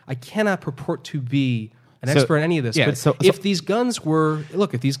I cannot purport to be an expert in any of this. Yeah, but if these guns were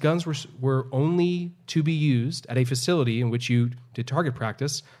only to be used at a facility in which you did target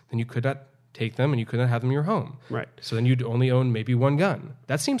practice, then you could not take them and you could not have them in your home. Right. So then you'd only own maybe one gun.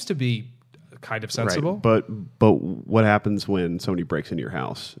 That seems to be kind of sensible. Right. But what happens when somebody breaks into your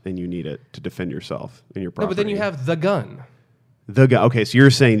house and you need it to defend yourself and your property? No, but then you have the gun. The gun. Okay, so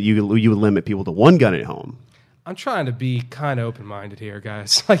you're saying you would limit people to one gun at home. I'm trying to be kind of open-minded here,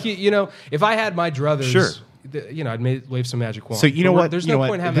 guys. Like if I had my druthers, sure. I'd wave some magic wand. So you know what? There's no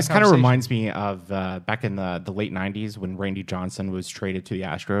point in having this that kind of conversation. reminds me of back in the late '90s when Randy Johnson was traded to the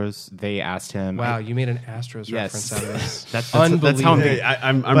Astros. They asked him. Wow, you made an Astros reference out of this. That's unbelievable. That's how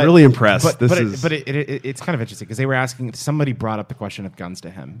I'm really impressed. But it's kind of interesting because they were asking. Somebody brought up the question of guns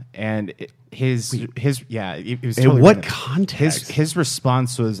to him, and it was in totally what random. context? His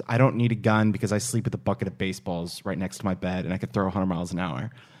response was, "I don't need a gun because I sleep with a bucket of baseballs right next to my bed, and I could throw 100 miles an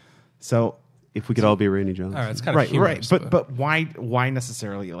hour." So. If we could all be Randy Johnson. All right, it's kind of humorous, right. But why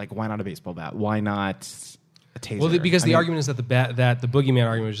necessarily? Like, why not a baseball bat? Why not a taser? Well, because the argument is that the boogeyman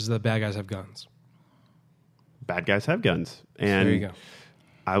argument is that bad guys have guns. Bad guys have guns, and there you go.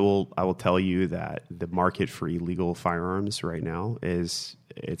 I will tell you that the market for illegal firearms right now it's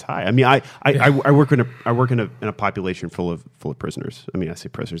high. I mean, I work in a population full of prisoners. I mean, I say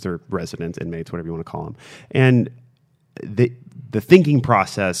prisoners, they're residents, inmates, whatever you want to call them, and the thinking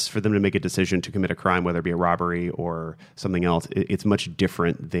process for them to make a decision to commit a crime, whether it be a robbery or something else, it's much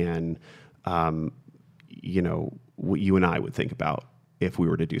different than what you and I would think about if we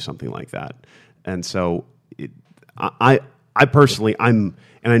were to do something like that. And so I personally, and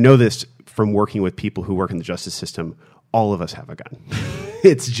I know this from working with people who work in the justice system, all of us have a gun.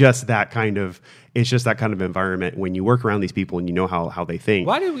 It's just that kind of environment when you work around these people and you know how they think.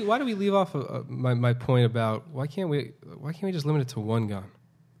 Why do we leave off my point about why can't we just limit it to one gun?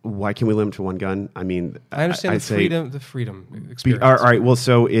 Why can we limit to one gun? I mean, I understand the freedom experience. All right. Well,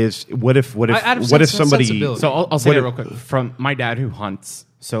 so what if somebody? So I'll say it real quick. From my dad who hunts,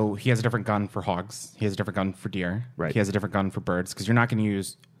 so he has a different gun for hogs. He has a different gun for deer. Right. He has a different gun for birds because you're not going to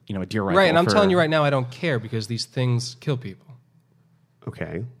use a deer rifle. Right. And I'm telling you right now, I don't care because these things kill people.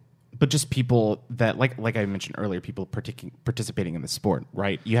 Okay. But just people that, like I mentioned earlier, people participating in the sport,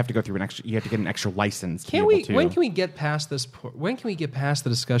 right? You have to go through you have to get an extra license. When can we get past this? When can we get past the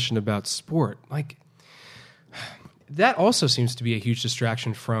discussion about sport? Like that also seems to be a huge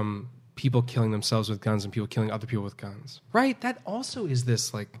distraction from people killing themselves with guns and people killing other people with guns, right? That also is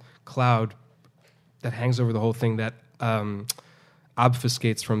this like cloud that hangs over the whole thing that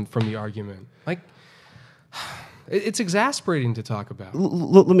obfuscates from the argument. Like. It's exasperating to talk about.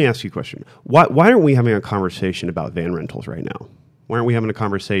 Let me ask you a question. Why aren't we having a conversation about van rentals right now? Why aren't we having a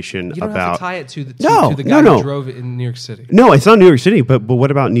conversation about... You don't have to tie it to the guy who drove it in New York City. No, it's not New York City, but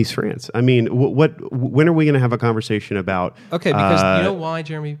what about Nice, France? I mean, when are we going to have a conversation about... Okay, because you know why,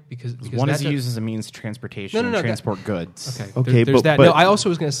 Jeremy? Because one is used as a means of transportation and transport goods. Okay, there's that. No, I also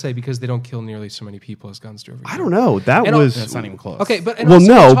was going to say because they don't kill nearly so many people as guns do every year. I don't know. That's not even close. Okay, but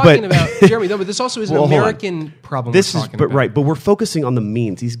Jeremy, but this also is an American problem. But we're focusing on the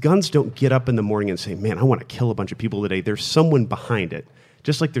means. These guns don't get up in the morning and say, "Man, I want to kill a bunch of people today." There's someone behind it.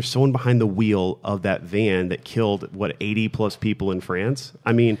 Just like there's someone behind the wheel of that van that killed 80 plus people in France.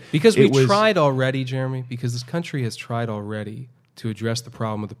 I mean, because we tried already, Jeremy. Because this country has tried already to address the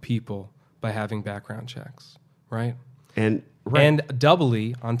problem of the people by having background checks, right? And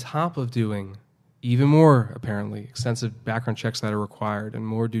doubly on top of doing even more apparently extensive background checks that are required and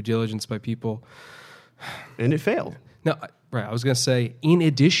more due diligence by people. And it failed. No, right. I was going to say, in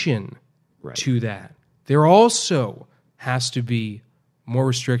addition to that, there also has to be more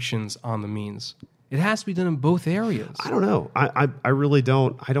restrictions on the means. It has to be done in both areas. I don't know. I really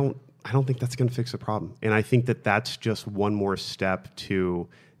don't. I don't think that's going to fix the problem. And I think that that's just one more step to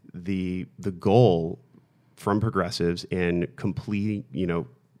the goal from progressives in a complete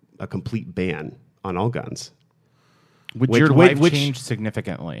ban on all guns. Would your life change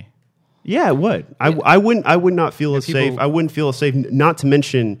significantly? Yeah, it would. I would not feel as safe. I wouldn't feel as safe. Not to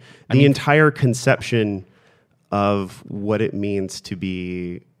mention the entire conception of what it means to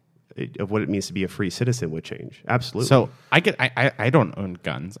be a free citizen would change. Absolutely. So I don't own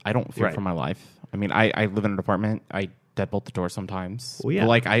guns. I don't fear for my life. I mean, I live in an apartment. I deadbolt the door sometimes. Well, yeah.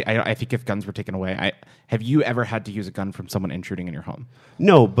 But I think if guns were taken away, have you ever had to use a gun from someone intruding in your home?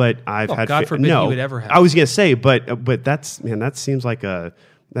 No, but I've had. God forbid you would ever have. I was going to say, but that seems like a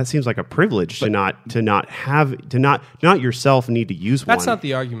privilege to not yourself need to use one. That's not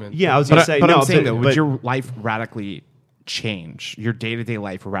the argument. Yeah, I was going to say. But I'm saying would your life radically change? Your day-to-day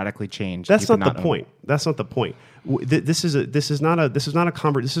life radically change? That's not the point. That's not the point. This is not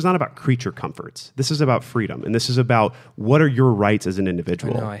about creature comforts. This is about freedom, and this is about what are your rights as an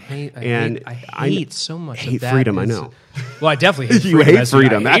individual. I know. I hate so much. I hate freedom. I know. Well, I definitely hate freedom. You hate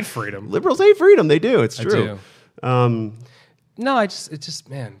freedom. I hate freedom. Liberals hate freedom. They do. It's true. I do. No, it just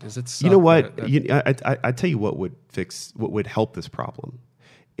man, does it suck? You know what? I tell you what would help this problem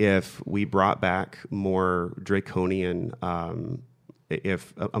if we brought back more draconian,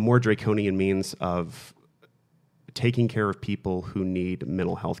 if a more draconian means of taking care of people who need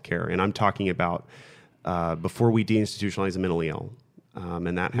mental health care. And I'm talking about before we deinstitutionalized the mentally ill.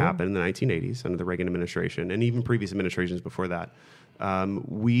 And that happened in the 1980s under the Reagan administration and even previous administrations before that.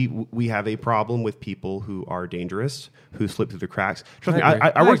 We have a problem with people who are dangerous, who slip through the cracks. Trust me,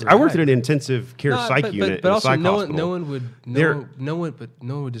 I worked at an intensive care psych unit. But also, no one would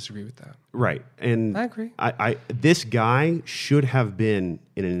disagree with that. Right, and I agree. This guy should have been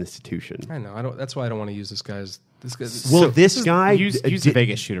in an institution. I know. That's why I don't want to use this guy's. This guy use the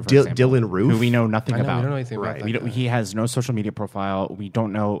Vegas shooter, for example, Dylan Roof, who we know nothing about. We don't know anything about that guy. He has no social media profile. We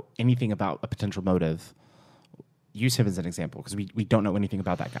don't know anything about a potential motive. Use him as an example because we don't know anything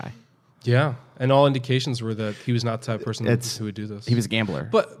about that guy. Yeah, and all indications were that he was not the type of person who would do this. He was a gambler.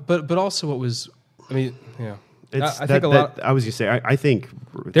 But also what was, I mean, yeah. I think a lot. I was going to say, I think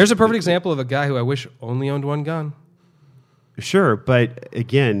there's a perfect example of a guy who I wish only owned one gun. Sure, but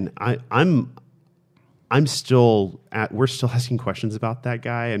again, I'm still we're still asking questions about that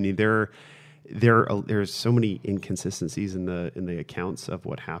guy. I mean, there's so many inconsistencies in the accounts of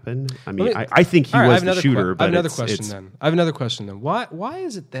what happened. I mean, I think he was the shooter. I have another question then. Why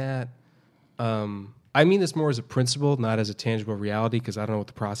is it that? I mean this more as a principle, not as a tangible reality, because I don't know what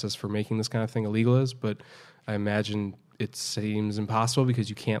the process for making this kind of thing illegal is, but I imagine it seems impossible because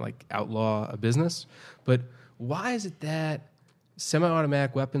you can't like outlaw a business. But why is it that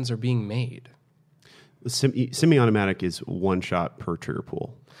semi-automatic weapons are being made? Semi-automatic is one shot per trigger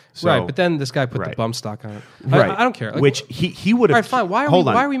pull. So, right, but then this guy put the bump stock on it. Right. I don't care. Like, which he would have... All right, fine.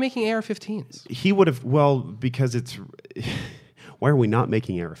 Why are we making AR-15s? He would have... Well, because it's... Why are we not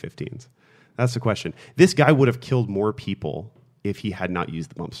making AR-15s? That's the question. This guy would have killed more people if he had not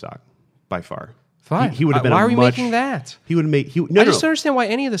used the bump stock, by far. Fine. He would have been why are we making that? He would have made... I just don't understand why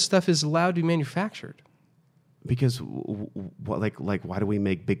any of this stuff is allowed to be manufactured. Because why do we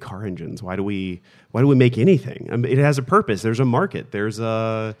make big car engines? Why do we make anything? I mean, it has a purpose. There's a market.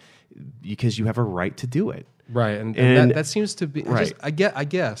 Because you have a right to do it. Right, and that seems to be right. I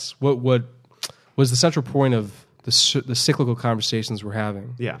guess what was the central point of the cyclical conversations we're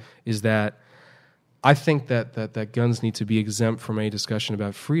having. Yeah. Is that I think that guns need to be exempt from any discussion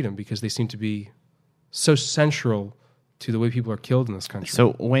about freedom because they seem to be so central to the way people are killed in this country.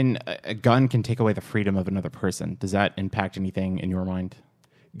 So when a gun can take away the freedom of another person, does that impact anything in your mind?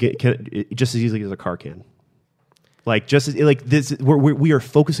 Just as easily as a car can. Like just as, like this, we are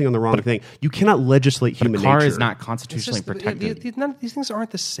focusing on the wrong thing. You cannot legislate human nature. A car is not constitutionally protected. None of these things aren't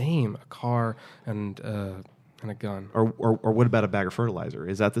the same. A car and a gun. Or what about a bag of fertilizer?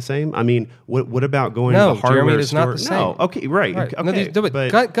 Is that the same? I mean, what about going to the hardware Jeremy, it is store? not the same. No, okay, right. Okay,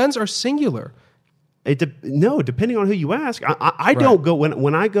 but guns are singular. Depending on who you ask. I don't go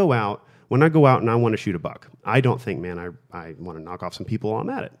when I go out and I want to shoot a buck. I don't think, man, I want to knock off some people while I'm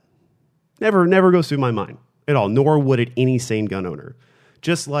at it. Never goes through my mind at all. Nor would it any sane gun owner.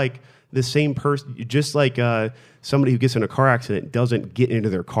 Just like the same person, just like somebody who gets in a car accident doesn't get into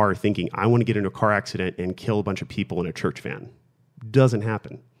their car thinking, I want to get in a car accident and kill a bunch of people in a church van. Doesn't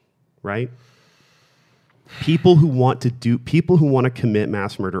happen, right? People who want to commit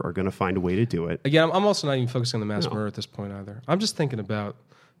mass murder are going to find a way to do it. Again, I'm also not even focusing on the mass murder at this point either. I'm just thinking about,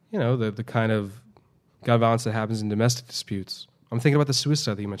 the kind of gun violence that happens in domestic disputes. I'm thinking about the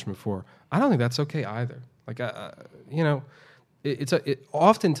suicide that you mentioned before. I don't think that's okay either. Like,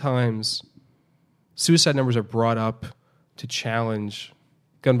 oftentimes suicide numbers are brought up to challenge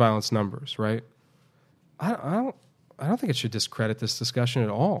gun violence numbers, right? I don't think it should discredit this discussion at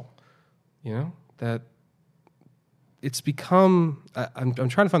all. That it's become. I'm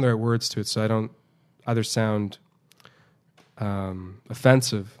trying to find the right words to it, so I don't either sound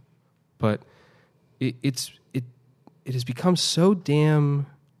offensive, but it has become so damn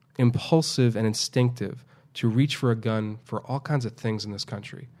impulsive and instinctive to reach for a gun for all kinds of things in this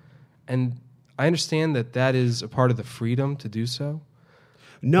country, and I understand that is a part of the freedom to do so.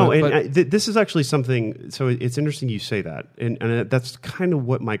 No, this is actually something. So it's interesting you say that, and that's kind of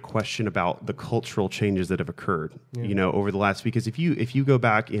what my question about the cultural changes that have occurred, over the last. Because if you go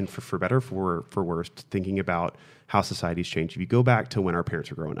back in for better for worse, thinking about how society's changed, if you go back to when our parents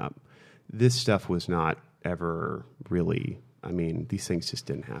were growing up, this stuff was not ever really. I mean, these things just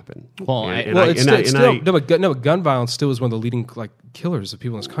didn't happen. But gun violence still is one of the leading killers of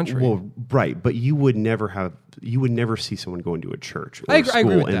people in this country. Well, right, but you would never see someone go into a church or I a school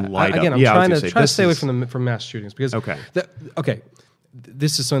agree with and that. light up. Again, I'm trying to stay away from mass shootings because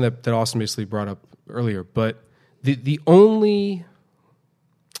this is something that Austin basically brought up earlier. But the only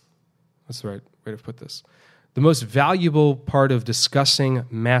what's the right way to put this? The most valuable part of discussing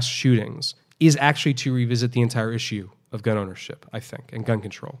mass shootings is actually to revisit the entire issue of gun ownership, I think, and gun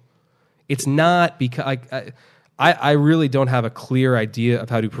control. It's not because I really don't have a clear idea of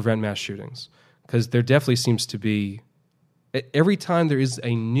how to prevent mass shootings because there definitely seems to be every time there is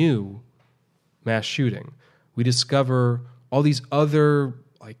a new mass shooting, we discover all these other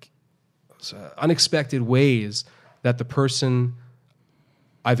unexpected ways that the person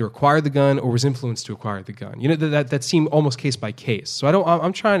either acquired the gun or was influenced to acquire the gun. That seem almost case by case. So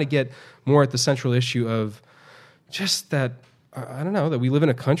I'm trying to get more at the central issue of just that, I don't know, that we live in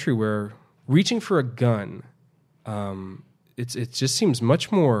a country where reaching for a gun, it just seems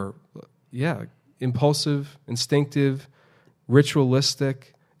much more, impulsive, instinctive,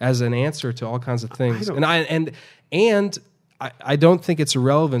 ritualistic as an answer to all kinds of things. And I don't think it's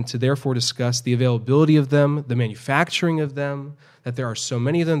irrelevant to therefore discuss the availability of them, the manufacturing of them, that there are so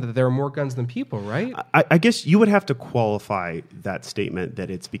many of them, that there are more guns than people, right? I guess you would have to qualify that statement that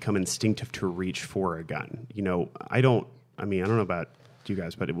it's become instinctive to reach for a gun. I don't know about you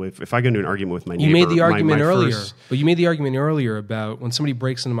guys, but if I go into an argument with my neighbor... You made the argument my earlier, first, but you made the argument earlier about when somebody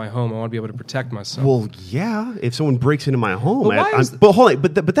breaks into my home, I want to be able to protect myself. Well, yeah, if someone breaks into my home... But hold on,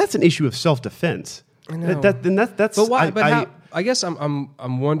 but that's an issue of self-defense. I know. That's... But why? I guess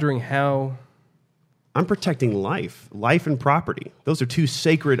I'm wondering how... I'm protecting life and property. Those are two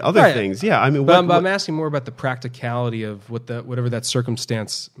sacred other Right. things. Yeah, I mean... But I'm asking more about the practicality of whatever that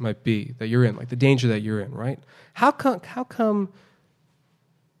circumstance might be that you're in, like the danger that you're in, right? How come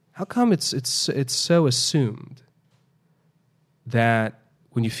it's so assumed that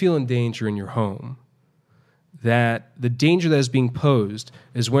when you feel in danger in your home, that the danger that is being posed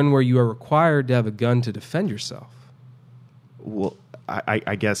is one where you are required to have a gun to defend yourself? Well,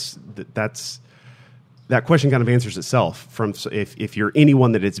 I guess that question kind of answers itself. From if you're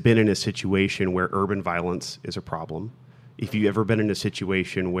anyone that has been in a situation where urban violence is a problem, if you've ever been in a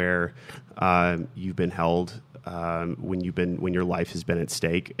situation where you've been held when your life has been at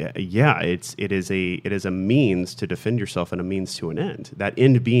stake, it is a means to defend yourself and a means to an end. That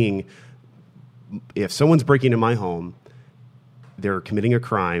end being, if someone's breaking into my home, they're committing a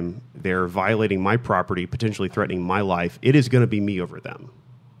crime, they're violating my property, potentially threatening my life, it is going to be me over them.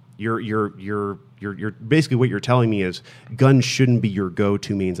 You're basically what you're telling me is guns shouldn't be your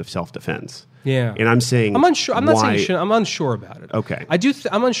go-to means of self-defense. Yeah, and I'm saying I'm unsure. I'm not saying you shouldn't. I'm unsure about it. Okay,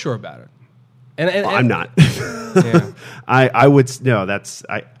 I'm unsure about it. And I'm not. Yeah. I would no. That's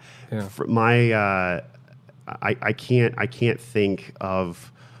I. Yeah. For my I can't think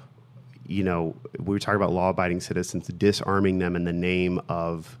of, we were talking about law-abiding citizens, disarming them in the name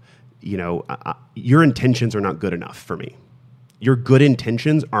of, your intentions are not good enough for me. Your good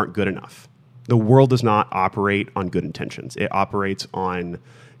intentions aren't good enough. The world does not operate on good intentions. It operates on,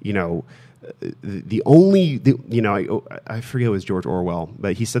 I forget it was George Orwell,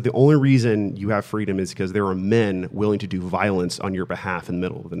 but he said the only reason you have freedom is because there are men willing to do violence on your behalf in the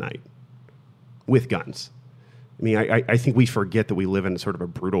middle of the night with guns. I mean, I think we forget that we live in sort of a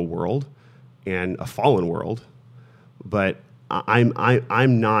brutal world and a fallen world, but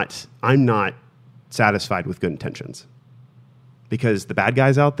I'm not satisfied with good intentions, because the bad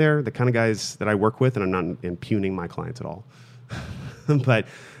guys out there, the kind of guys that I work with, and I'm not impugning my clients at all, but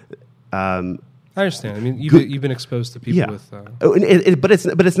I understand. I mean, you've been exposed to people with, but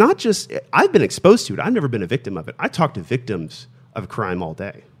it's not just I've been exposed to it. I've never been a victim of it. I talk to victims of crime all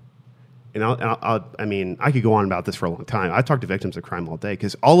day. And I could go on about this for a long time. I talk to victims of crime all day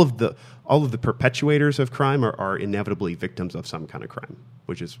because all of the perpetuators of crime are inevitably victims of some kind of crime,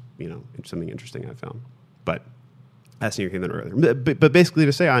 which is something interesting I found. But that's neither here nor there. But basically,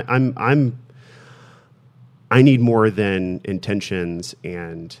 to say I need more than intentions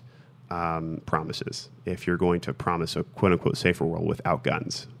and promises. If you're going to promise a quote unquote safer world without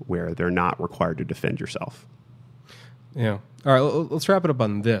guns, where they're not required to defend yourself. Yeah. All right. Let's wrap it up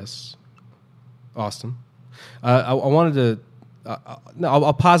on this. Austin, I wanted to.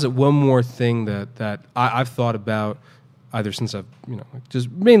 I'll posit one more thing that I've thought about either since I've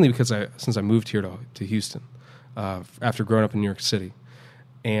just mainly because since I moved here to Houston after growing up in New York City,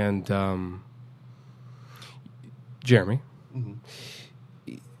 and Jeremy,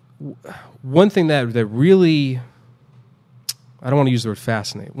 one thing that really, I don't want to use the word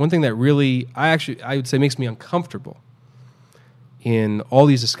fascinate. One thing that really I would say makes me uncomfortable in all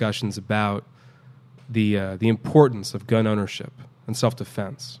these discussions about the importance of gun ownership and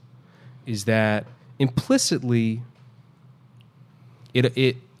self-defense is that implicitly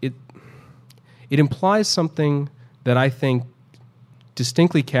it implies something that I think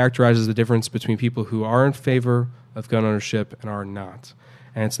distinctly characterizes the difference between people who are in favor of gun ownership and are not.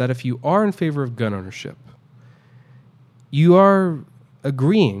 And it's that if you are in favor of gun ownership, you are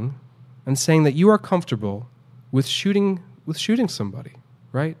agreeing and saying that you are comfortable with shooting somebody.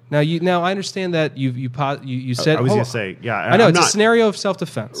 Right now, I understand that you said. I was going to say, yeah. I know it's a scenario of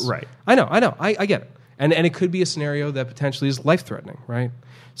self-defense. Right. I know. I get it, and it could be a scenario that potentially is life-threatening. Right.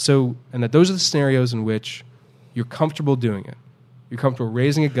 So, and that those are the scenarios in which you're comfortable doing it. You're comfortable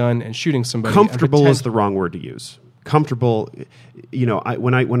raising a gun and shooting somebody. Comfortable is the wrong word to use. Comfortable,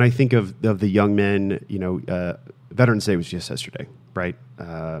 when I think of the young men, Veterans Day was just yesterday, right?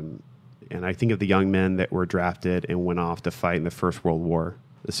 And I think of the young men that were drafted and went off to fight in the First World War,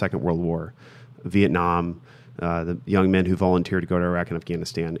 the Second World War, Vietnam, the young men who volunteered to go to Iraq and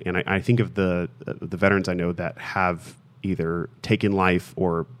Afghanistan. And I think of the veterans I know that have either taken life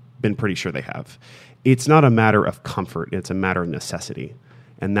or been pretty sure they have. It's not a matter of comfort; it's a matter of necessity,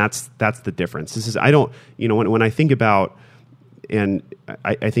 and that's the difference. This is when I think about, and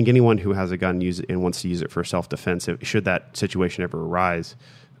I think anyone who has a gun and wants to use it for self-defense, should that situation ever arise,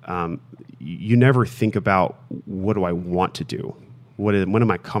 you never think about what do I want to do. What am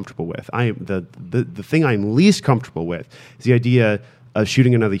I comfortable with? The thing I'm least comfortable with is the idea of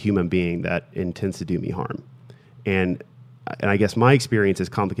shooting another human being that intends to do me harm. And I guess my experience is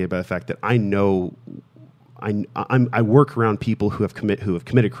complicated by the fact that I know I work around people who have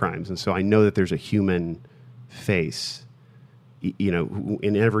committed crimes, and so I know that there's a human face,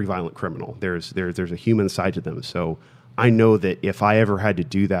 in every violent criminal. There's a human side to them. So I know that if I ever had to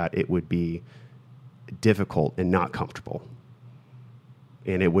do that, it would be difficult and not comfortable.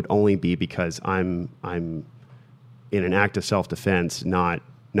 And it would only be because I'm in an act of self-defense, not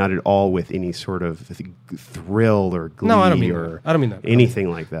at all with any sort of thrill or glee. No, I don't mean that. Anything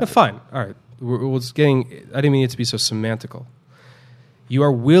like that. No, fine. All right. I didn't mean it to be so semantical. You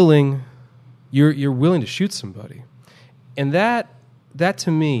are willing. You're willing to shoot somebody, and that to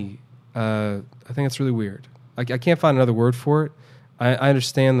me, I think it's really weird. I can't find another word for it. I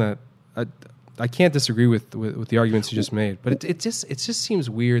understand that. I can't disagree with the arguments you just made, but it just seems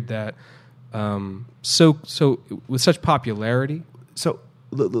weird that so with such popularity. So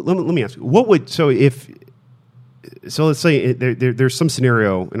let me ask you, let's say there's some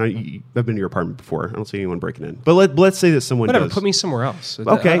scenario, and I've been to your apartment before. I don't see anyone breaking in, but let's say that someone Whatever, does. put me somewhere else.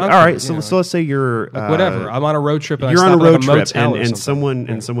 Okay, all right. So let's say you're whatever. I'm on a road trip. And you're I on a road trip, motel and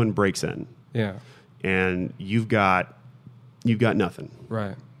someone breaks in. Yeah, and you've got nothing.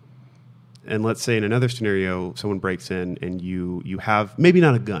 Right. And let's say in another scenario, someone breaks in and you have maybe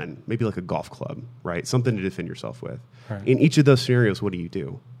not a gun, maybe like a golf club, right? Something to defend yourself with. Right. In each of those scenarios, what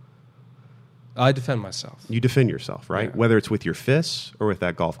do? I defend myself. You defend yourself, right? Yeah. Whether it's with your fists or with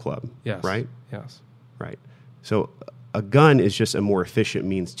that golf club. Yes. Right? Yes. Right. So a gun is just a more efficient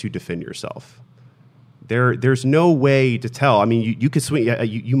means to defend yourself. There's no way to tell. I mean, you could swing.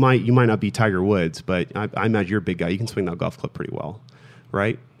 You might not be Tiger Woods, but I imagine you're a big guy. You can swing that golf club pretty well.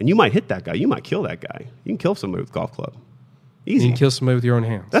 Right? And you might hit that guy. You might kill that guy. You can kill somebody with a golf club. Easy. You can kill somebody with your own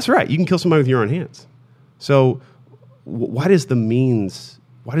hands. That's right. You can kill somebody with your own hands. So why do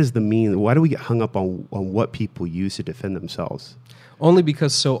we get hung up on what people use to defend themselves? Only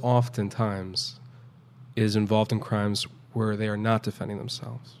because so oftentimes it is involved in crimes where they are not defending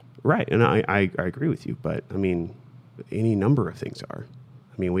themselves. Right. And I agree with you. But, I mean, any number of things are.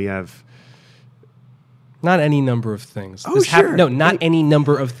 I mean, we have... Not any number of things. Oh, sure. Not any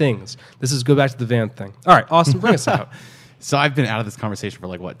number of things. This is go back to the van thing. All right, Austin, bring us out. So I've been out of this conversation for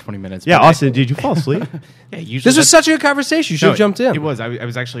 20 minutes. Yeah, Austin, did you fall asleep? Yeah, usually this was such a good conversation. You should have jumped in. It was. I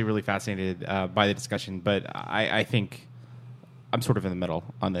was actually really fascinated by the discussion, but I think I'm sort of in the middle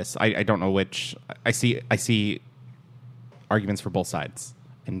on this. I don't know which. I see arguments for both sides,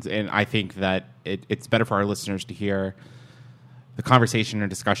 and I think that it's better for our listeners to hear the conversation and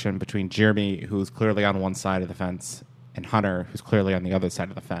discussion between Jeremy, who's clearly on one side of the fence, and Hunter, who's clearly on the other side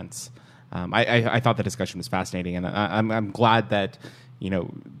of the fence. I thought the discussion was fascinating, and I'm glad that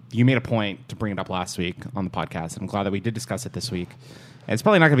you made a point to bring it up last week on the podcast. I'm glad that we did discuss it this week. And it's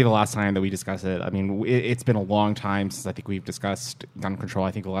probably not going to be the last time that we discuss it. I mean, it's been a long time since I think we've discussed gun control.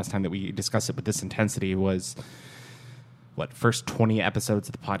 I think the last time that we discussed it with this intensity was first 20 episodes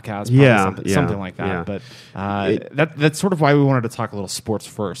of the podcast? Something like that. Yeah. But that's sort of why we wanted to talk a little sports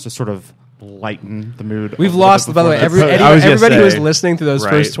first, to sort of lighten the mood. We've lost, by the way, everybody who was listening to those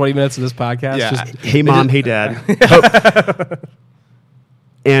first 20 minutes of this podcast. Yeah. Hey, Mom, hey, Dad.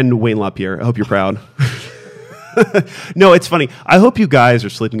 And Wayne LaPierre, I hope you're proud. No, it's funny. I hope you guys are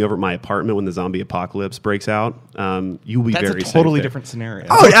sleeping over at my apartment when the zombie apocalypse breaks out. You'll be very safe. That's a totally different scenario.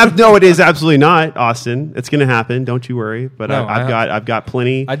 Oh no, it is absolutely not, Austin. It's going to happen. Don't you worry. But no, I've got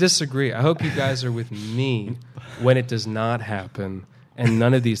plenty. I disagree. I hope you guys are with me when it does not happen, and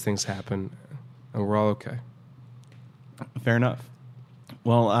none of these things happen, and we're all okay. Fair enough.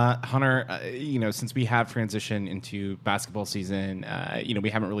 Well, Hunter, since we have transitioned into basketball season, we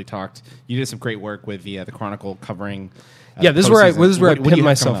haven't really talked. You did some great work with the Chronicle covering. This is where I pimp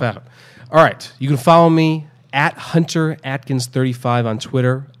myself out. All right, you can follow me at Hunter Atkins 35 on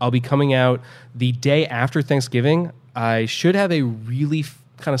Twitter. I'll be coming out the day after Thanksgiving. I should have a really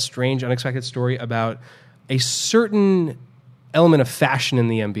kind of strange, unexpected story about a certain element of fashion in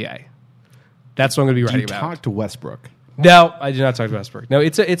the NBA. That's what I'm going to be writing about. Talk to Westbrook. No, I did not talk to Westbrook. No,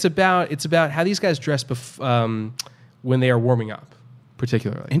 it's about how these guys dress when they are warming up,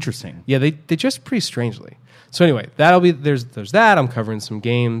 particularly. Interesting. Yeah, they dress pretty strangely. So anyway, there's that. I'm covering some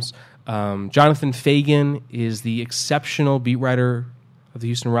games. Jonathan Fagan is the exceptional beat writer of the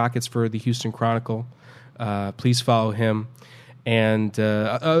Houston Rockets for the Houston Chronicle. Please follow him. And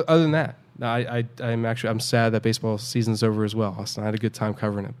other than that, I'm sad that baseball season's over as well, Austin. I had a good time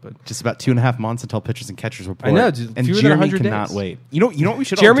covering it, but just about 2.5 months until pitchers and catchers report. I know, and fewer than Jeremy 100 cannot days. wait. You know what we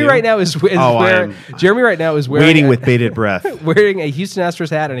should Jeremy all do? right now is wearing waiting with bated breath, wearing a Houston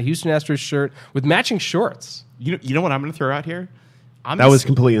Astros hat and a Houston Astros shirt with matching shorts. You know what I'm going to throw out here? That was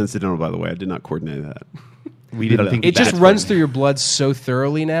completely incidental, by the way. I did not coordinate that. We didn't think it just that's runs what- through your blood so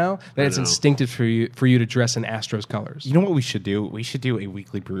thoroughly now that it's know. instinctive for you to dress in Astros colors. You know what we should do? We should do a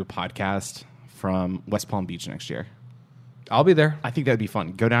Weekly Brew podcast from West Palm Beach next year. I'll be there. I think that'd be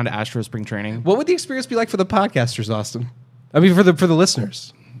fun. Go down to Astro spring training. What would the experience be like for the podcasters, Austin? I mean, for the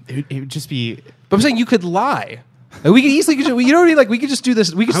listeners. It would just be. But I'm saying you could lie. Like, we could easily. You know what I mean? Like, we could just do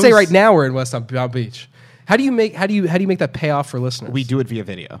this. We could say right now we're in West Palm Beach. How do you make that payoff for listeners? We do it via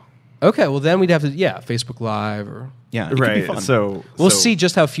video. Okay, well then we'd have to Facebook Live or Yeah, it could be Right. fun. So we'll see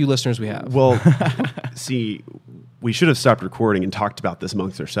just how few listeners we have. Well, see, we should have stopped recording and talked about this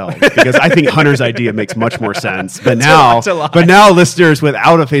amongst ourselves because I think Hunter's idea makes much more sense. But now, listeners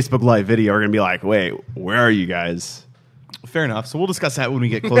without a Facebook Live video are going to be like, "Wait, where are you guys?" Fair enough. So we'll discuss that when we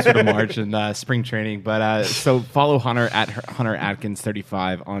get closer to March and spring training. But so follow Hunter at Hunter Atkins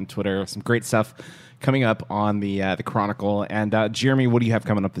 35 on Twitter. Some great stuff coming up on the Chronicle. And Jeremy, what do you have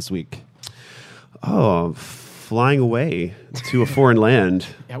coming up this week? Oh, flying away to a foreign land.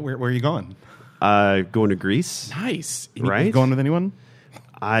 Yeah, where are you going? Going to Greece. Nice. Right? You going with anyone?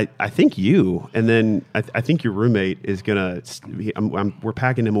 I think you, and then I think your roommate is gonna. We're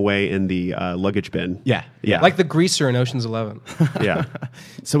packing him away in the luggage bin. Yeah. Like the greaser in Ocean's 11. Yeah.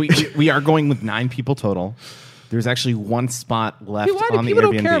 So we are going with 9 people total. There's actually one spot left Hey, why do on the people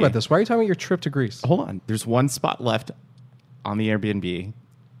Airbnb. don't care about this? Why are you talking about your trip to Greece? Hold on. There's one spot left on the Airbnb.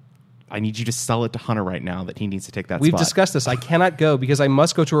 I need you to sell it to Hunter right now that he needs to take that We've spot. discussed this. I cannot go because I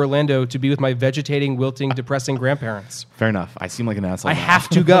must go to Orlando to be with my vegetating, wilting, depressing grandparents. Fair enough. I seem like an asshole. I now. have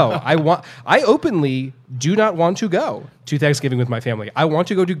to go. I openly do not want to go to Thanksgiving with my family. I want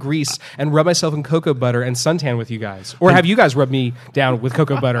to go to Greece and rub myself in cocoa butter and suntan with you guys. Or have you guys rub me down with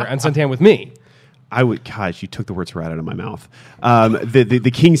cocoa butter and suntan with me. I would. Gosh, you took the words right out of my mouth.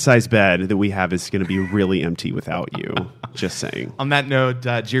 The king size bed that we have is going to be really empty without you. Just saying. On that note,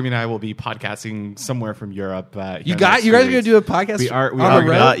 Jeremy and I will be podcasting somewhere from Europe. You guys are going to do a podcast? We are. on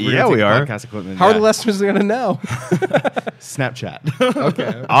the road? Yeah, we are. Podcast equipment. How are the listeners going to know? Snapchat.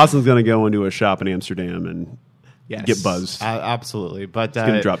 Okay. Austin's going to go into a shop in Amsterdam and Yes. get buzzed. Absolutely. But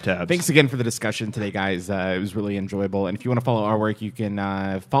gonna drop tabs. Thanks again for the discussion today, guys. It was really enjoyable. And if you want to follow our work, you can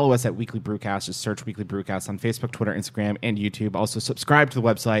follow us at Weekly Brewcast. Just search Weekly Brewcast on Facebook, Twitter, Instagram, and YouTube. Also, subscribe to the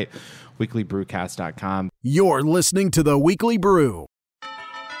website, weeklybrewcast.com. You're listening to The Weekly Brew.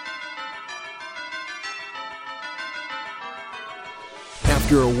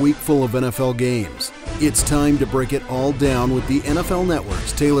 After a week full of NFL games, it's time to break it all down with the NFL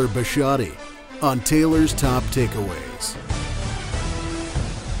Network's Taylor Bisciotti on Taylor's Top Takeaways.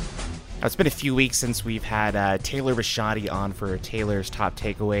 Now, it's been a few weeks since we've had Taylor Bisciotti on for Taylor's Top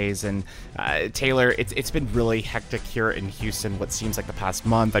Takeaways. And Taylor, it's been really hectic here in Houston, what seems like the past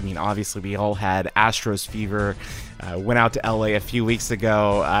month. I mean, obviously, we all had Astros fever, went out to LA a few weeks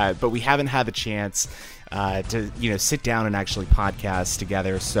ago, but we haven't had the chance to sit down and actually podcast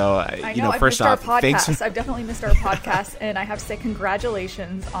together. So I know, first I've off, missed our thanks. podcast. I've definitely missed our podcast, and I have to say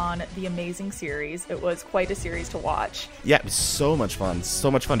congratulations on the amazing series. It was quite a series to watch. Yeah, it was so much fun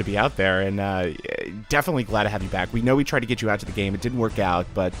to be out there, and definitely glad to have you back. We know we tried to get you out to the game, it didn't work out,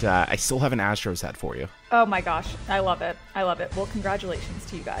 but I still have an Astros hat for you. Oh my gosh, I love it. Well, congratulations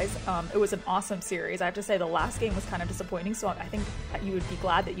to you guys. It was an awesome series. I have to say the last game was kind of disappointing, so I think that you would be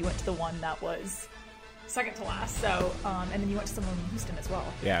glad that you went to the one that was second to last. So, and then you went to someone in Houston as well.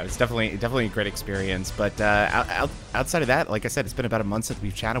 Yeah, it was definitely a great experience. But outside of that, like I said, it's been about a month since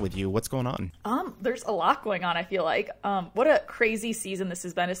we've chatted with you. What's going on? There's a lot going on, I feel like. What a crazy season this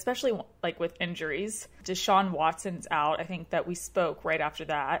has been, especially like with injuries. Deshaun Watson's out. I think that we spoke right after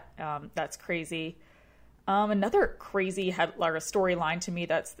that. That's crazy. Another crazy storyline to me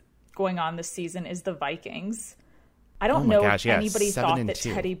that's going on this season is the Vikings. I don't know if anybody thought that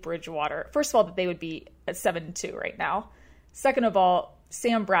Teddy Bridgewater, first of all, that they would be at 7-2 right now. Second of all,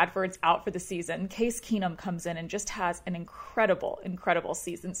 Sam Bradford's out for the season. Case Keenum comes in and just has an incredible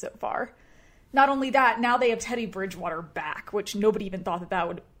season so far. Not only that, now they have Teddy Bridgewater back, which nobody even thought that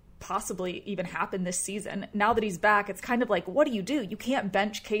would possibly even happen this season. Now that he's back, it's kind of like, what do? You can't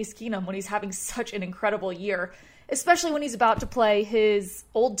bench Case Keenum when he's having such an incredible year, especially when he's about to play his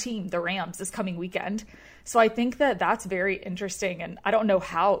old team, the Rams, this coming weekend. So I think that that's very interesting, and I don't know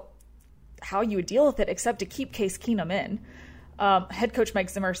how you would deal with it except to keep Case Keenum in. Head coach Mike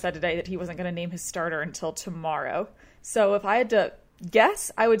Zimmer said today that he wasn't going to name his starter until tomorrow. So if I had to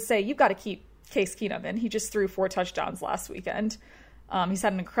guess, I would say you've got to keep Case Keenum in. He just threw 4 touchdowns last weekend. He's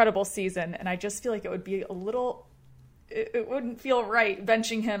had an incredible season, and I just feel like it would be it wouldn't feel right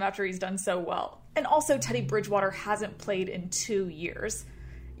benching him after he's done so well. And also, Teddy Bridgewater hasn't played in 2 years.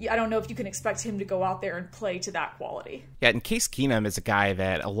 I don't know if you can expect him to go out there and play to that quality. Yeah, and Case Keenum is a guy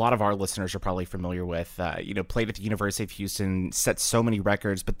that a lot of our listeners are probably familiar with. Played at the University of Houston, set so many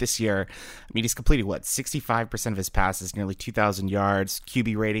records, but this year, he's completed 65% of his passes, nearly 2,000 yards,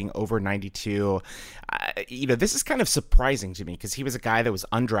 QB rating over 92. This is kind of surprising to me because he was a guy that was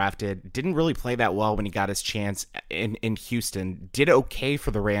undrafted, didn't really play that well when he got his chance in Houston, did okay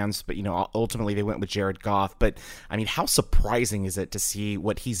for the Rams, but ultimately they went with Jared Goff. But how surprising is it to see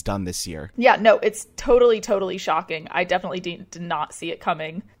what he's done this year? Yeah, no, it's totally shocking. I definitely did not see it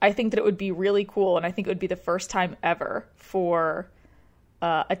coming. I think that it would be really cool, and I think it would be the first time ever for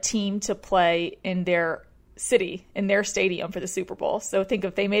a team to play in their city, in their stadium for the Super Bowl. So think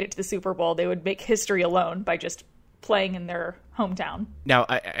if they made it to the Super Bowl, they would make history alone by just playing in their hometown. Now,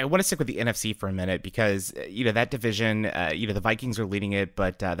 I want to stick with the NFC for a minute because, that division, the Vikings are leading it,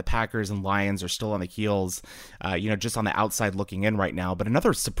 but the Packers and Lions are still on the heels, just on the outside looking in right now. But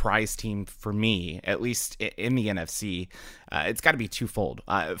another surprise team for me, at least in the NFC, it's got to be twofold.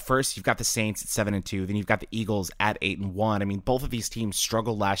 First, you've got the Saints at 7-2, then you've got the Eagles at 8-1. Both of these teams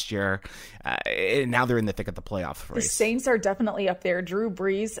struggled last year, and now they're in the thick of the playoff race. The Saints are definitely up there. Drew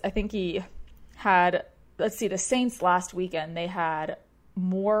Brees, I think he had... Let's see, the Saints last weekend, they had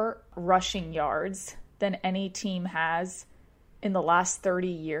more rushing yards than any team has in the last 30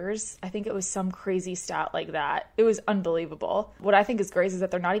 years. I think it was some crazy stat like that. It was unbelievable. What I think is great is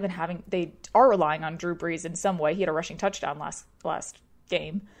that they are relying on Drew Brees in some way. He had a rushing touchdown last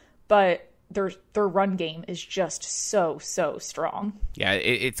game, but their run game is just so strong. Yeah,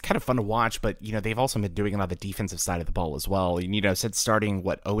 it's kind of fun to watch, but they've also been doing it on the defensive side of the ball as well. And since starting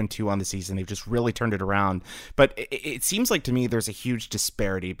 0-2 on the season, they've just really turned it around. But it seems like to me there's a huge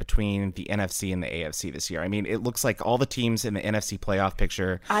disparity between the NFC and the AFC this year. It looks like all the teams in the NFC playoff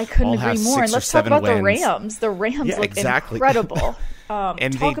picture I couldn't agree more. And let's talk about wins. the Rams. The Rams look incredible.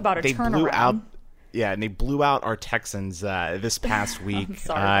 And talk about a turnaround. Yeah, and they blew out our Texans this past week. I'm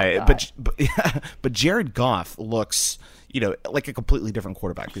sorry about that. But Jared Goff looks, like a completely different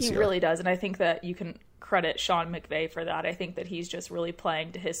quarterback this year. He really does, and I think that you can credit Sean McVay for that. I think that he's just really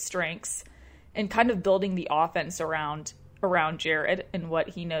playing to his strengths and kind of building the offense around Jared and what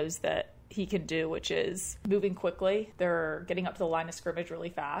he knows that he can do, which is moving quickly. They're getting up to the line of scrimmage really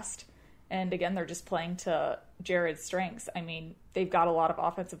fast. And again, they're just playing to Jared's strengths. They've got a lot of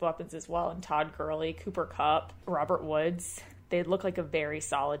offensive weapons as well. And Todd Gurley, Cooper Kupp, Robert Woods, they look like a very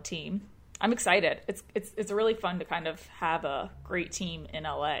solid team. I'm excited. It's really fun to kind of have a great team in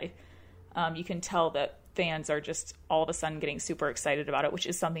LA. You can tell that fans are just all of a sudden getting super excited about it, which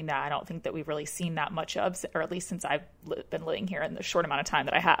is something that I don't think that we've really seen that much of, or at least since I've been living here in the short amount of time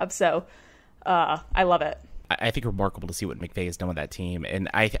that I have. So I love it. I think remarkable to see what McVay has done with that team. And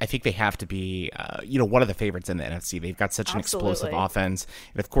I think they have to be, one of the favorites in the NFC. They've got such an explosive offense.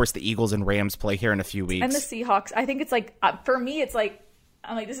 And, of course, the Eagles and Rams play here in a few weeks. And the Seahawks. I think it's like, for me, it's like,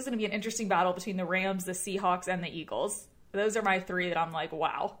 I'm like, this is going to be an interesting battle between the Rams, the Seahawks, and the Eagles. Those are my three that I'm like,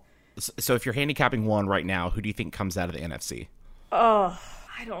 wow. So if you're handicapping one right now, who do you think comes out of the NFC? Oh,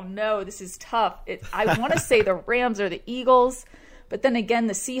 I don't know. This is tough. I want to say the Rams or the Eagles. But then again,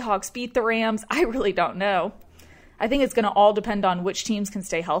 the Seahawks beat the Rams. I really don't know. I think it's going to all depend on which teams can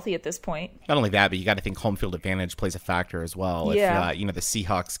stay healthy at this point. Not only that, but you got to think home field advantage plays a factor as well. Yeah. If the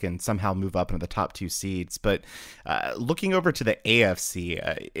Seahawks can somehow move up into the top 2 seeds. But looking over to the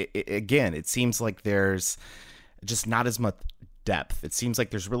AFC, again, it seems like there's just not as much depth. It seems like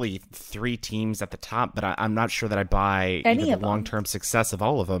there's really 3 teams at the top, but I'm not sure that I buy the long-term success of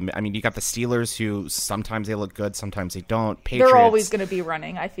all of them. You got the Steelers, who sometimes they look good, sometimes they don't. Patriots, they're always going to be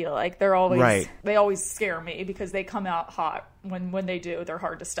running. I feel like they're always right. They always scare me because they come out hot. When they do, they're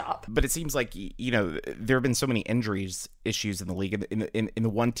hard to stop. But it seems like there have been so many issues in the league. In the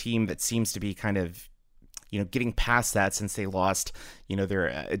one team that seems to be kind of getting past that since they lost,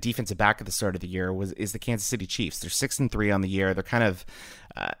 their defensive back at the start of the year is the Kansas City Chiefs. They're 6-3 on the year. They're kind of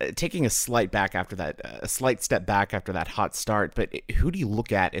taking a slight step back after that hot start. But who do you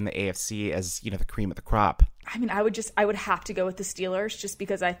look at in the AFC as the cream of the crop? I would have to go with the Steelers just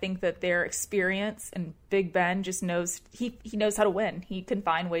because I think that their experience and Big Ben just knows he knows how to win. He can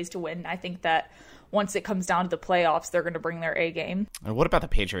find ways to win. I think that once it comes down to the playoffs, they're going to bring their A game. And what about the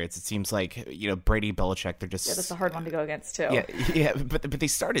Patriots? It seems like, Brady, Belichick, they're just... Yeah, that's a hard one to go against, too. Yeah, but they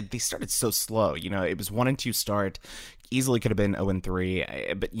started so slow. It was 1-2 start. Easily could have been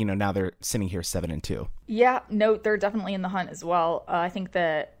 0-3, but, now they're sitting here 7-2. Yeah, no, they're definitely in the hunt as well. I think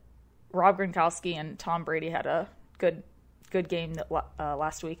that Rob Gronkowski and Tom Brady had a good game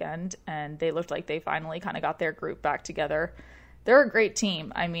last weekend, and they looked like they finally kind of got their group back together. They're a great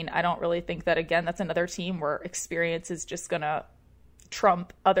team. I mean, I don't really think that, again, that's another team where experience is just going to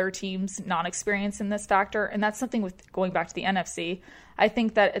trump other teams' non-experience in this factor. And that's something with going back to the NFC. I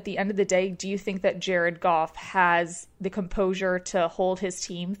think that at the end of the day, do you think that Jared Goff has the composure to hold his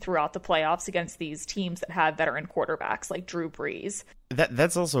team throughout the playoffs against these teams that have veteran quarterbacks like Drew Brees?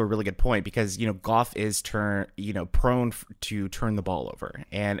 That's also a really good point because, Goff is prone to turn the ball over.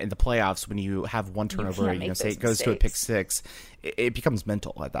 And in the playoffs, when you have one turnover, say it goes to a pick six, it becomes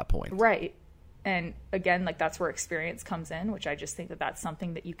mental at that point. Right. And again, like that's where experience comes in, which I just think that that's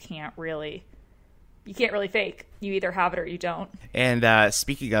something that you can't really fake. You either have it or you don't. And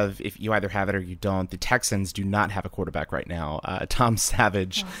speaking of if you either have it or you don't, the Texans do not have a quarterback right now. Tom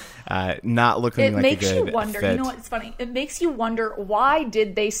Savage, not looking like a good fit. It makes you wonder. Fit. You know what? It's funny. It makes you wonder, why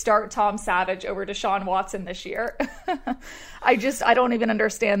did they start Tom Savage over Deshaun Watson this year? I don't even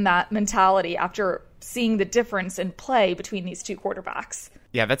understand that mentality after seeing the difference in play between these two quarterbacks.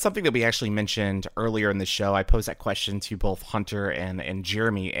 Yeah, that's something that we actually mentioned earlier in the show. I posed that question to both Hunter and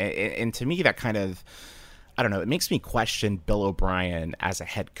Jeremy. And to me, that kind of, I don't know, it makes me question Bill O'Brien as a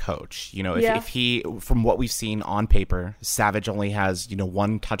head coach. If he, from what we've seen on paper, Savage only has,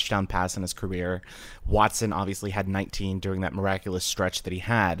 one touchdown pass in his career. Watson obviously had 19 during that miraculous stretch that he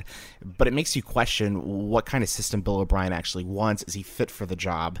had. But it makes you question what kind of system Bill O'Brien actually wants. Is he fit for the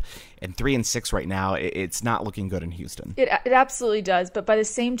job? And 3-6 right now, it's not looking good in Houston. It absolutely does. But by the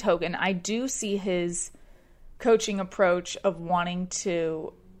same token, I do see his coaching approach of wanting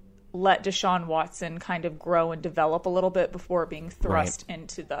to let Deshaun Watson kind of grow and develop a little bit before being thrust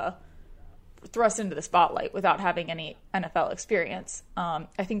into the spotlight without having any NFL experience. I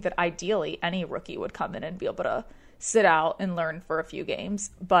think that ideally any rookie would come in and be able to sit out and learn for a few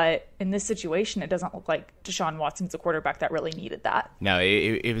games. But in this situation, it doesn't look like Deshaun Watson's a quarterback that really needed that. No,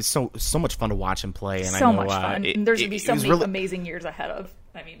 it was so much fun to watch him play. And so much fun. And there's going to be so many amazing years ahead of.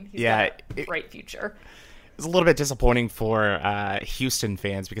 I mean, he's got a bright future. It was a little bit disappointing for Houston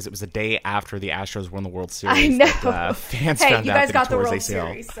fans because it was the day after the Astros won the World Series. I know. That, fans hey, found you out guys that got the World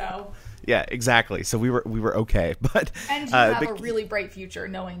Series, so. Yeah, exactly. So we were okay, but and you have a really bright future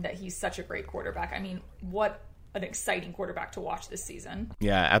knowing that he's such a great quarterback. I mean, what an exciting quarterback to watch this season.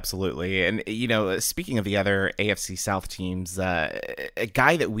 Yeah, absolutely. And speaking of the other AFC South teams, a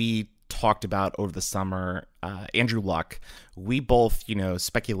guy that we talked about over the summer, Andrew Luck, we both,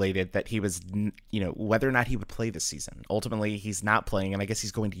 speculated that he was, whether or not he would play this season. Ultimately, he's not playing, and I guess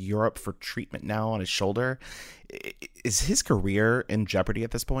he's going to Europe for treatment now on his shoulder. Is his career in jeopardy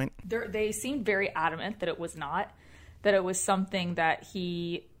at this point? They seemed very adamant that it was not, that it was something that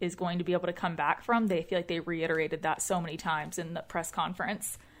he is going to be able to come back from. They feel like they reiterated that so many times in the press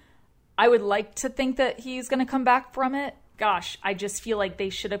conference. I would like to think that he's going to come back from it. Gosh, I just feel like they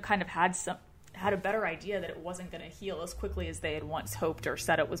should have kind of had a better idea that it wasn't going to heal as quickly as they had once hoped or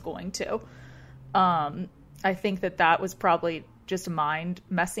said it was going to. I think that was probably just mind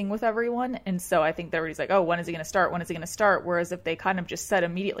messing with everyone. And so I think everybody's like, oh, when is he going to start? When is he going to start? Whereas if they kind of just said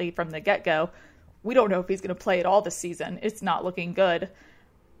immediately from the get-go, we don't know if he's going to play at all this season. It's not looking good.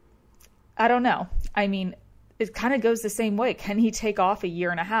 I don't know. I mean, it kind of goes the same way. Can he take off a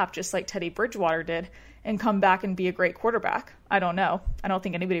year and a half just like Teddy Bridgewater did and come back and be a great quarterback? I don't know. I don't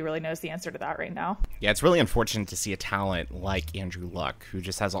think anybody really knows the answer to that right now. Yeah, it's really unfortunate to see a talent like Andrew Luck, who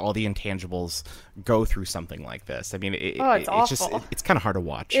just has all the intangibles, go through something like this. I mean, it's awful. It's kind of hard to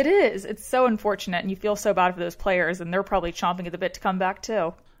watch. It is. It's so unfortunate, and you feel so bad for those players, and they're probably chomping at the bit to come back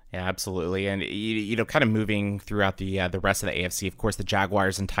too. Yeah, absolutely. And, kind of moving throughout the rest of the AFC, of course, the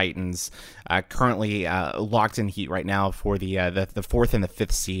Jaguars and Titans currently locked in heat right now for the fourth and the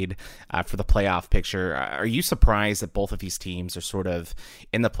fifth seed for the playoff picture. Are you surprised that both of these teams are sort of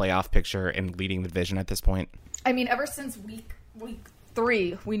in the playoff picture and leading the division at this point? I mean, ever since week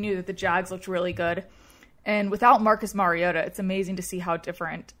 3, we knew that the Jags looked really good. And without Marcus Mariota, it's amazing to see how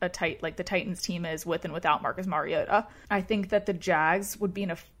different the Titans team is with and without Marcus Mariota. I think that the Jags would be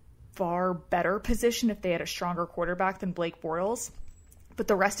in a far better position if they had a stronger quarterback than Blake Bortles, but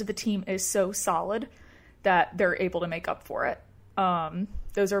the rest of the team is so solid that they're able to make up for it.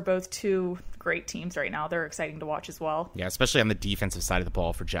 Those are both two great teams right now. They're exciting to watch as well. Yeah, especially on the defensive side of the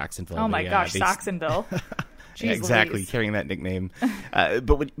ball for Jacksonville. Oh my gosh, Saxonville. Jeez exactly, Louise. carrying that nickname.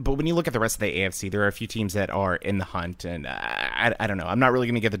 But when you look at the rest of the AFC, there are a few teams that are in the hunt, and I don't know. I'm not really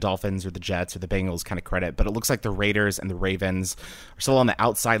going to give the Dolphins or the Jets or the Bengals kind of credit, but it looks like the Raiders and the Ravens are still on the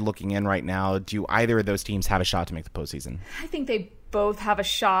outside looking in right now. Do either of those teams have a shot to make the postseason? I think they both have a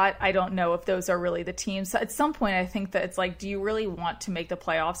shot. I don't know if those are really the teams. At some point, I think that it's like, do you really want to make the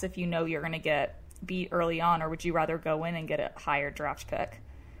playoffs if you know you're going to get beat early on, or would you rather go in and get a higher draft pick?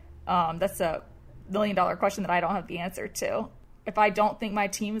 That's a $1 million question that I don't have the answer to. If I don't think my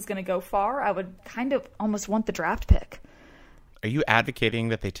team is going to go far, I would kind of almost want the draft pick. Are you advocating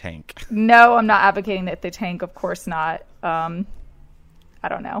that they tank? No, I'm not advocating that they tank. Of course not. I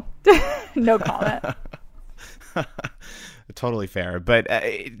don't know. No comment. Totally fair. But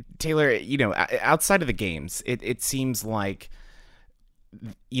Taylor, outside of the games, it seems like,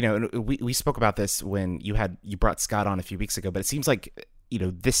 we spoke about this when you brought Scott on a few weeks ago, but it seems like,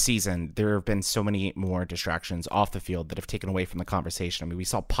 this season, there have been so many more distractions off the field that have taken away from the conversation. I mean, we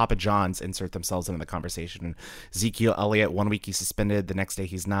saw Papa John's insert themselves into the conversation. Ezekiel Elliott, 1 week he's suspended, the next day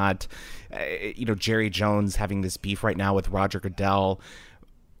he's not. Jerry Jones having this beef right now with Roger Goodell.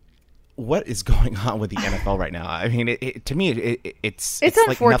 What is going on with the NFL right now? I mean, to me, it's unfortunate.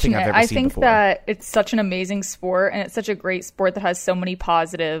 Like nothing I've ever seen think before. that it's such an amazing sport, and it's such a great sport that has so many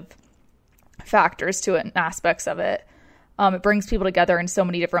positive factors to it and aspects of it. It brings people together in so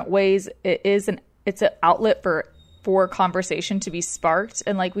many different ways. It's an outlet for conversation to be sparked.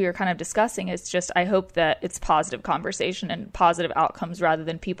 And like we were kind of discussing, it's just, I hope that it's positive conversation and positive outcomes rather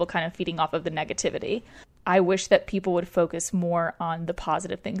than people kind of feeding off of the negativity. I wish that people would focus more on the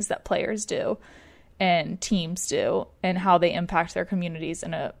positive things that players do and teams do and how they impact their communities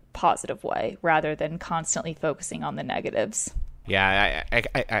in a positive way rather than constantly focusing on the negatives. Yeah,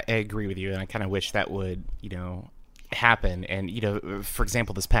 I agree with you. And I kind of wish that would, happen. And for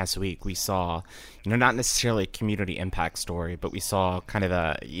example, this past week we saw not necessarily a community impact story, but we saw kind of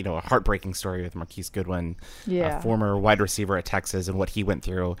a heartbreaking story with Marquise Goodwin, former wide receiver at Texas, and what he went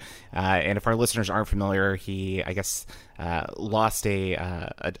through. And if our listeners aren't familiar, he lost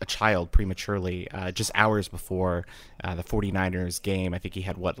a child prematurely just hours before the 49ers game. I think he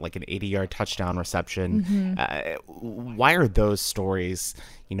had an 80-yard touchdown reception. Why are those stories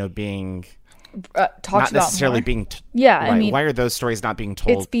being not necessarily being I mean, why are those stories not being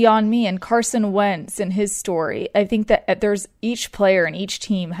told? It's beyond me. And Carson Wentz and his story, I think that there's each player and each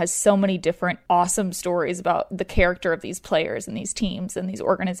team has so many different awesome stories about the character of these players and these teams and these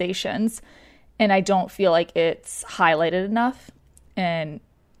organizations, and I don't feel like it's highlighted enough and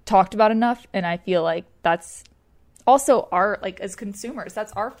talked about enough. And I feel like that's also as consumers,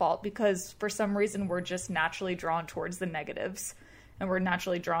 that's our fault, because for some reason we're just naturally drawn towards the negatives. And we're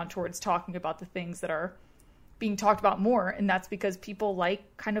naturally drawn towards talking about the things that are being talked about more. And that's because people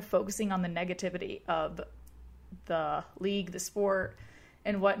like kind of focusing on the negativity of the league, the sport,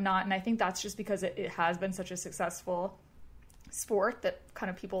 and whatnot. And I think that's just because it has been such a successful sport that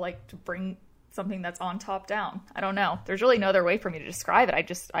kind of people like to bring something that's on top down. I don't know. There's really no other way for me to describe it. I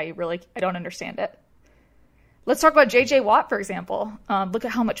don't understand it. Let's talk about J.J. Watt, for example. Look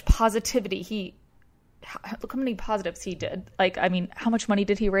at how much positivity look how many positives he did. How much money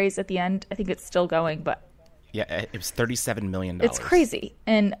did he raise at the end? I think it's still going, but yeah, it was $37 million. It's crazy.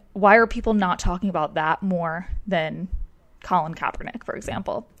 And why are people not talking about that more than Colin Kaepernick, for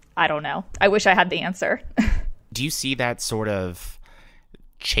example? I don't know. I wish I had the answer. Do you see that sort of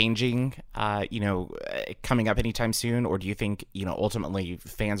changing, coming up anytime soon? Or do you think, ultimately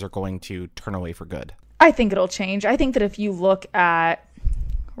fans are going to turn away for good? I think it'll change. I think that if you look at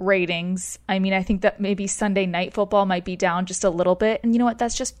ratings, I think that maybe Sunday Night Football might be down just a little bit. And you know what?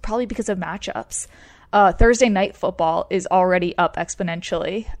 That's just probably because of matchups. Thursday Night Football is already up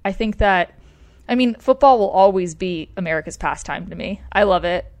exponentially. I think that, football will always be America's pastime to me. I love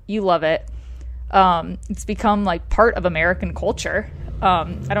it. You love it. It's become part of American culture.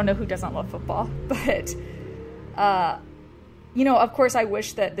 I don't know who doesn't love football, but, of course I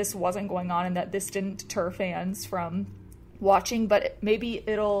wish that this wasn't going on and that this didn't deter fans from watching, but maybe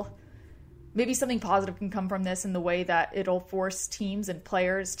something positive can come from this in the way that it'll force teams and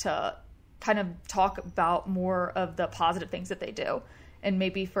players to kind of talk about more of the positive things that they do, and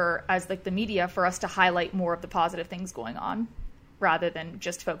maybe the media, for us to highlight more of the positive things going on rather than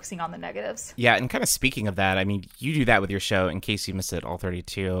just focusing on the negatives. Yeah, and kind of speaking of that, you do that with your show, in case you missed it, All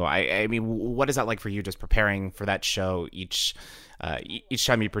 32. What is that like for you, just preparing for that show each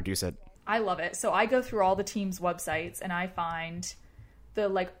time you produce it? I love it. So I go through all the teams' websites and I find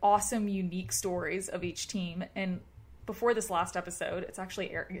the awesome, unique stories of each team. And before this last episode, it's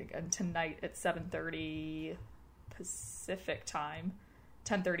actually airing again tonight at 7:30 Pacific time,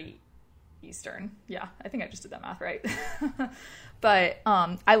 10:30 Eastern. Yeah, I think I just did that math right. But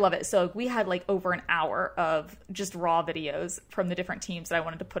I love it. So we had like over an hour of just raw videos from the different teams that I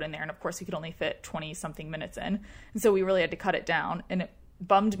wanted to put in there. And of course, we could only fit 20 something minutes in. And so we really had to cut it down. And it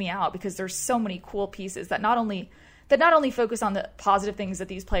bummed me out because there's so many cool pieces that not only focus on the positive things that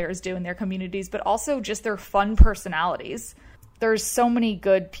these players do in their communities, but also just their fun personalities. There's so many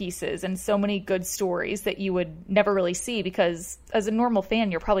good pieces and so many good stories that you would never really see because as a normal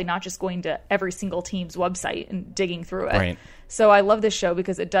fan, you're probably not just going to every single team's website and digging through it. Right. So I love this show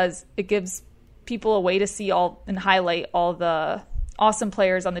because it gives people a way to see all and highlight all the awesome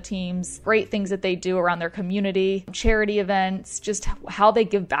players on the teams, great things that they do around their community, charity events, just how they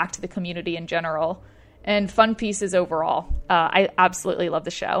give back to the community in general, and fun pieces overall. I absolutely love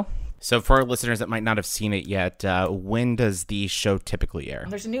the show. So for our listeners that might not have seen it yet, when does the show typically air?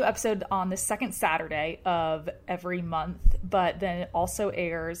 There's a new episode on the second Saturday of every month, but then it also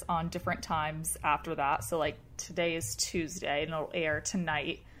airs on different times after that. So like today is Tuesday and it'll air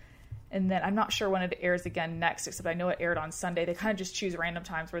tonight. And then I'm not sure when it airs again next, except I know it aired on Sunday. They kind of just choose random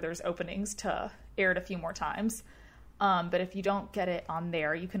times where there's openings to air it a few more times. But if you don't get it on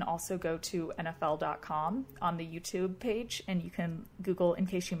there, you can also go to NFL.com on the YouTube page, and you can Google in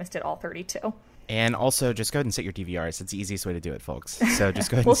case you missed it all 32. And also, just go ahead and set your DVRs. It's the easiest way to do it, folks. So just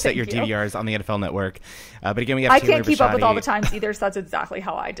go ahead and set your DVRs on the NFL Network. But again, we have Taylor can't keep Bisciotti. up with all the times either, so that's exactly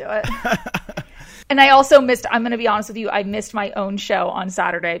how I do it. And I also missed, I'm going to be honest with you, I missed my own show on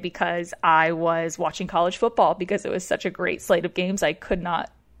Saturday because I was watching college football because it was such a great slate of games. I could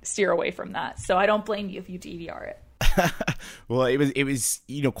not steer away from that. So I don't blame you if you DVR it. Well, it was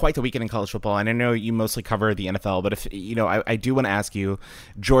quite the weekend in college football, and I know you mostly cover the NFL, but if I do want to ask you,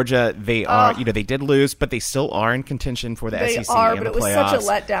 Georgia, they are they did lose, but they still are in contention for the SEC and the playoffs. But it was such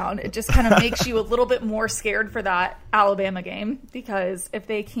a letdown. It just kind of makes you a little bit more scared for that Alabama game because if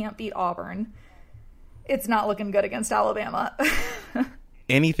they can't beat Auburn, it's not looking good against Alabama.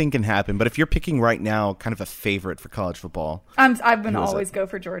 Anything can happen, but if you're picking right now, kind of a favorite for college football, I'm going to always go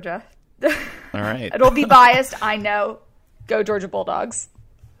for Georgia. All right. It'll be biased, I know. Go Georgia Bulldogs.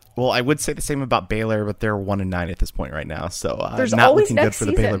 Well, I would say the same about Baylor, but they're 1-9 at this point right now, so there's not always looking good next for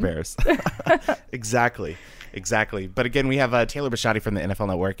the season. Baylor Bears. Exactly. But again, we have Taylor Bisciotti from the NFL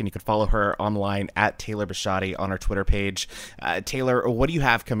Network, and you can follow her online at Taylor Bisciotti on our Twitter page. Taylor, what do you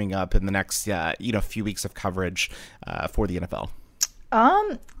have coming up in the next few weeks of coverage for the NFL?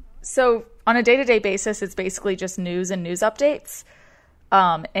 So on a day-to-day basis, it's basically just news and news updates.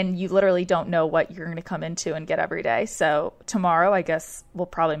 And you literally don't know what you're going to come into and get every day. So tomorrow, I guess, will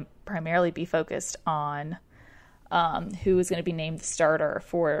probably primarily be focused on who is going to be named the starter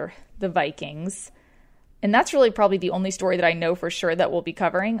for the Vikings. And that's really probably the only story that I know for sure that we'll be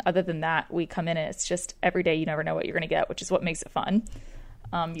covering. Other than that, we come in and it's just every day you never know what you're going to get, which is what makes it fun.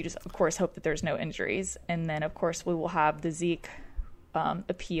 You just, of course, hope that there's no injuries. And then, of course, we will have the Zeke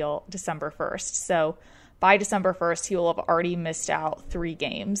appeal December 1st. So by December 1st, he will have already missed out 3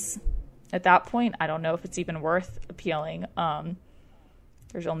 games. At that point, I don't know if it's even worth appealing.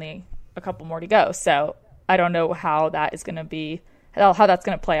 There's only a couple more to go. So I don't know how that is going to be, how that's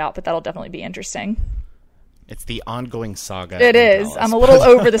going to play out, but that'll definitely be interesting. It's the ongoing saga. It is. Dallas. I'm a little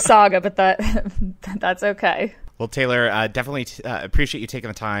over the saga, but that's okay. Well, Taylor, definitely appreciate you taking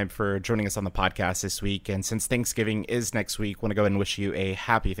the time for joining us on the podcast this week. And since Thanksgiving is next week, want to go ahead and wish you a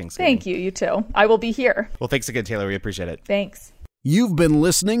happy Thanksgiving. Thank you. You too. I will be here. Well, thanks again, Taylor. We appreciate it. Thanks. You've been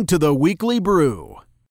listening to The Weekly Brew.